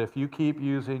 but if you keep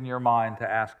using your mind to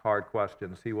ask hard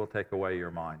questions, He will take away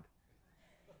your mind.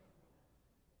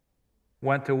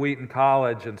 Went to Wheaton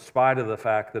College in spite of the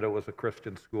fact that it was a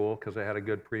Christian school because they had a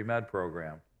good pre-med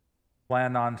program.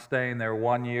 Planned on staying there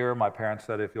 1 year. My parents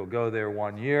said, if you'll go there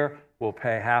 1 year, we'll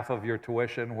pay half of your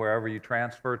tuition wherever you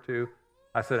transfer to.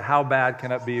 I said, how bad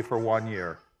can it be for 1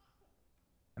 year?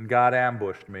 And God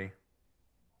ambushed me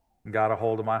and got a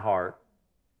hold of my heart.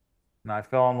 And I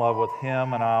fell in love with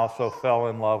Him, and I also fell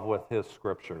in love with His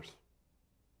Scriptures.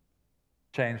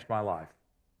 Changed my life.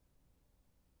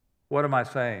 What am I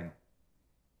saying?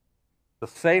 The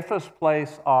safest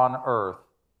place on earth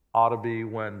ought to be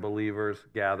when believers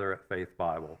gather at Faith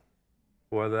Bible,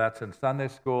 whether that's in Sunday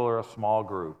school or a small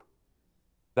group.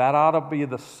 That ought to be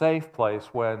the safe place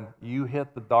when you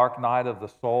hit the dark night of the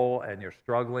soul and you're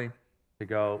struggling to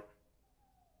go,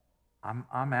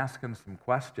 I'm asking some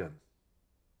questions.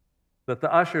 That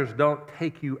the ushers don't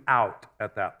take you out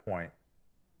at that point.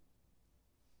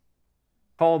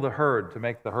 Call the herd to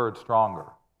make the herd stronger.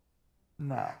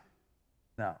 No.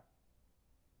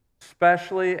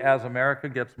 Especially as America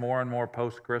gets more and more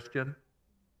post-Christian,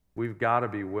 we've got to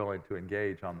be willing to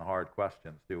engage on the hard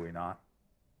questions, do we not?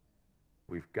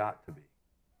 We've got to be.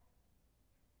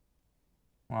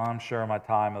 Well, I'm sure my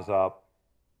time is up.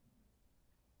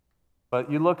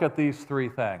 But you look at these three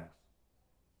things.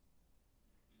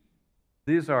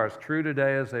 These are as true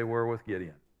today as they were with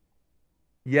Gideon.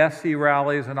 Yes, he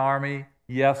rallies an army.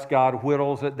 Yes, God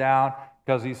whittles it down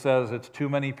because he says it's too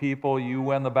many people. You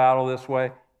win the battle this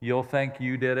way. You'll think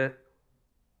you did it.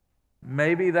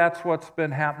 Maybe that's what's been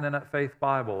happening at Faith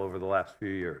Bible over the last few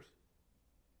years.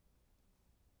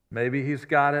 Maybe he's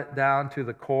got it down to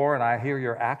the core, and I hear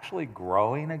you're actually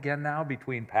growing again now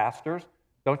between pastors.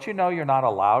 Don't you know you're not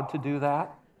allowed to do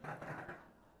that?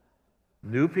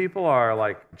 New people are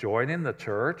like joining the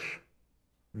church.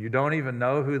 You don't even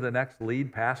know who the next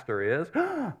lead pastor is.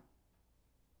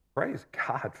 Praise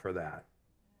God for that.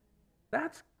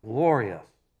 That's glorious.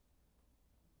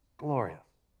 Glorious.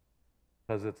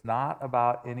 Because it's not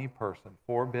about any person.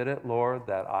 Forbid it, Lord,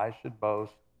 that I should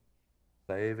boast,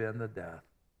 save in the death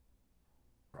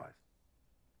of Christ.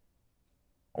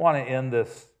 I want to end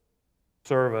this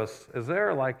service. Is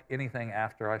there like anything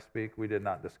after I speak? We did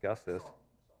not discuss this.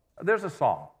 There's a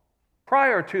song.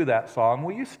 Prior to that song,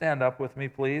 will you stand up with me,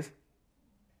 please?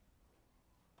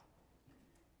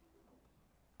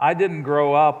 I didn't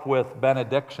grow up with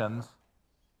benedictions.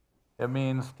 It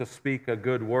means to speak a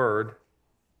good word.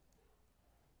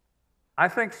 I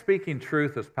think speaking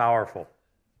truth is powerful,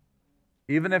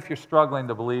 even if you're struggling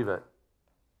to believe it.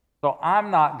 So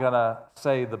I'm not going to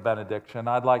say the benediction.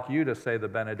 I'd like you to say the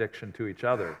benediction to each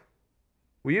other.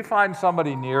 Will you find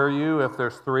somebody near you? If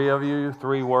there's three of you,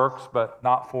 three works, but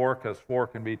not four, because four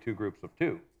can be two groups of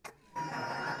two.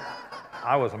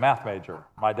 I was a math major.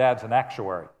 My dad's an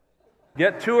actuary.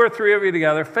 Get two or three of you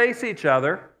together, face each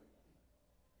other.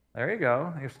 There you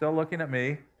go. You're still looking at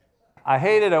me. I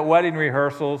hate it at wedding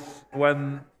rehearsals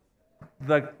when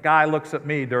the guy looks at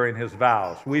me during his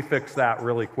vows. We fix that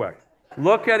really quick.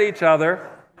 Look at each other.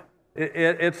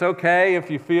 It's okay if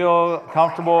you feel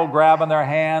comfortable grabbing their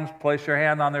hands, place your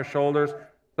hand on their shoulders.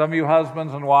 Some of you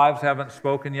husbands and wives haven't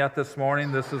spoken yet this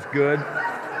morning. This is good.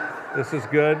 This is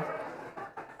good.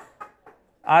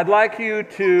 I'd like you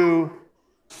to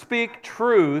speak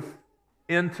truth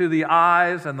into the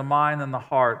eyes and the mind and the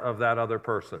heart of that other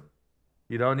person.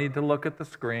 You don't need to look at the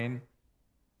screen.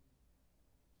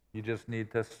 You just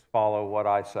need to follow what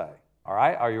I say. All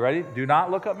right? Are you ready? Do not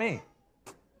look at me.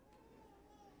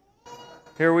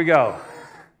 Here we go.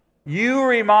 You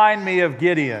remind me of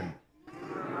Gideon.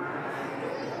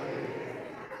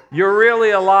 You're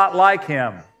really a lot like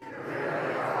him.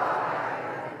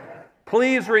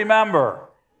 Please remember,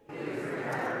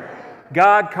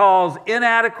 God calls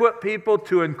inadequate people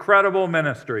to incredible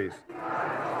ministries.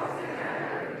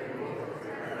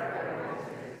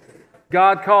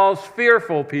 God calls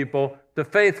fearful people to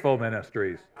faithful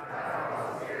ministries.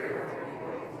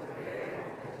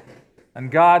 And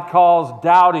God calls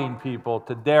doubting people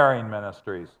to daring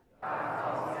ministries.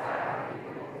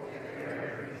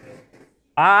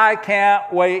 I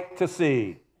can't wait to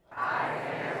see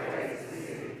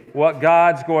what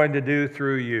God's going to do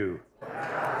through you.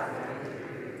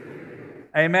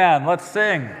 Amen. Let's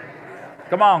sing.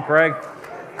 Come on, Craig.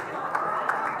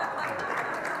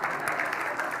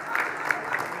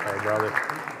 Hey, brother.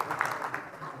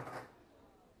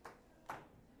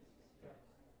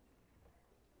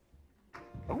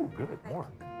 Oh, good. More.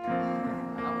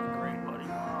 That was great, buddy.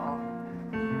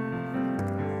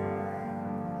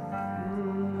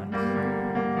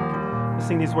 Let's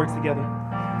sing these words together.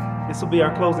 This will be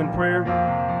our closing prayer.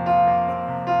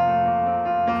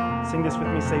 Sing this with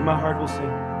me. Say, my heart will sing.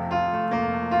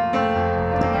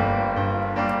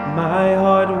 My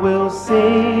heart will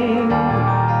sing.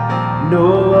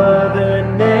 No other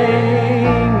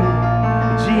name.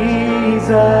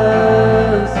 Jesus.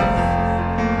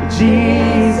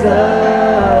 Jesus.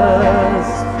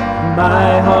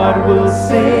 My heart will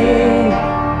sing.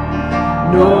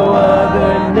 No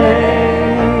other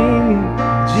name.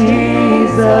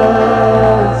 Jesus.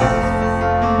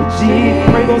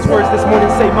 Pray those words this morning.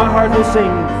 Say, my heart will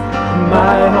sing.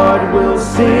 My heart will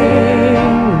sing.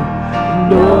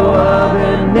 No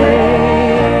other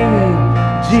name.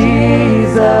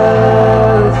 Jesus.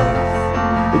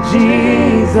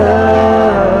 Jesus.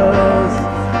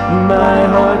 My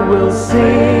heart will will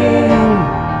sing.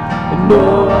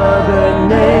 No other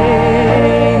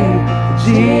name,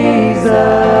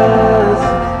 Jesus,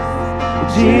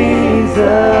 Jesus.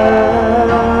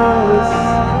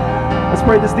 Let's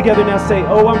pray this together now. Say,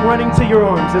 oh, I'm running to your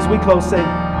arms as we close. Say,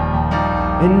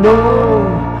 and oh,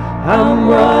 I'm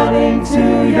running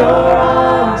to your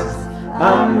arms.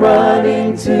 I'm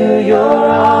running to your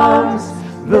arms.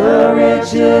 The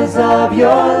riches of your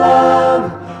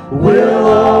love will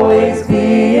always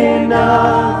be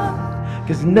enough.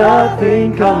 'Cause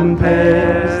nothing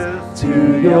compares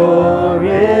to your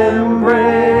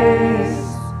embrace.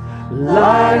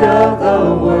 Light of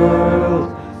the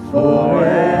world,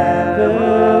 forever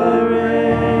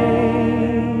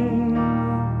reign.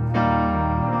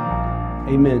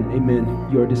 Amen. Amen.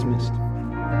 You are dismissed.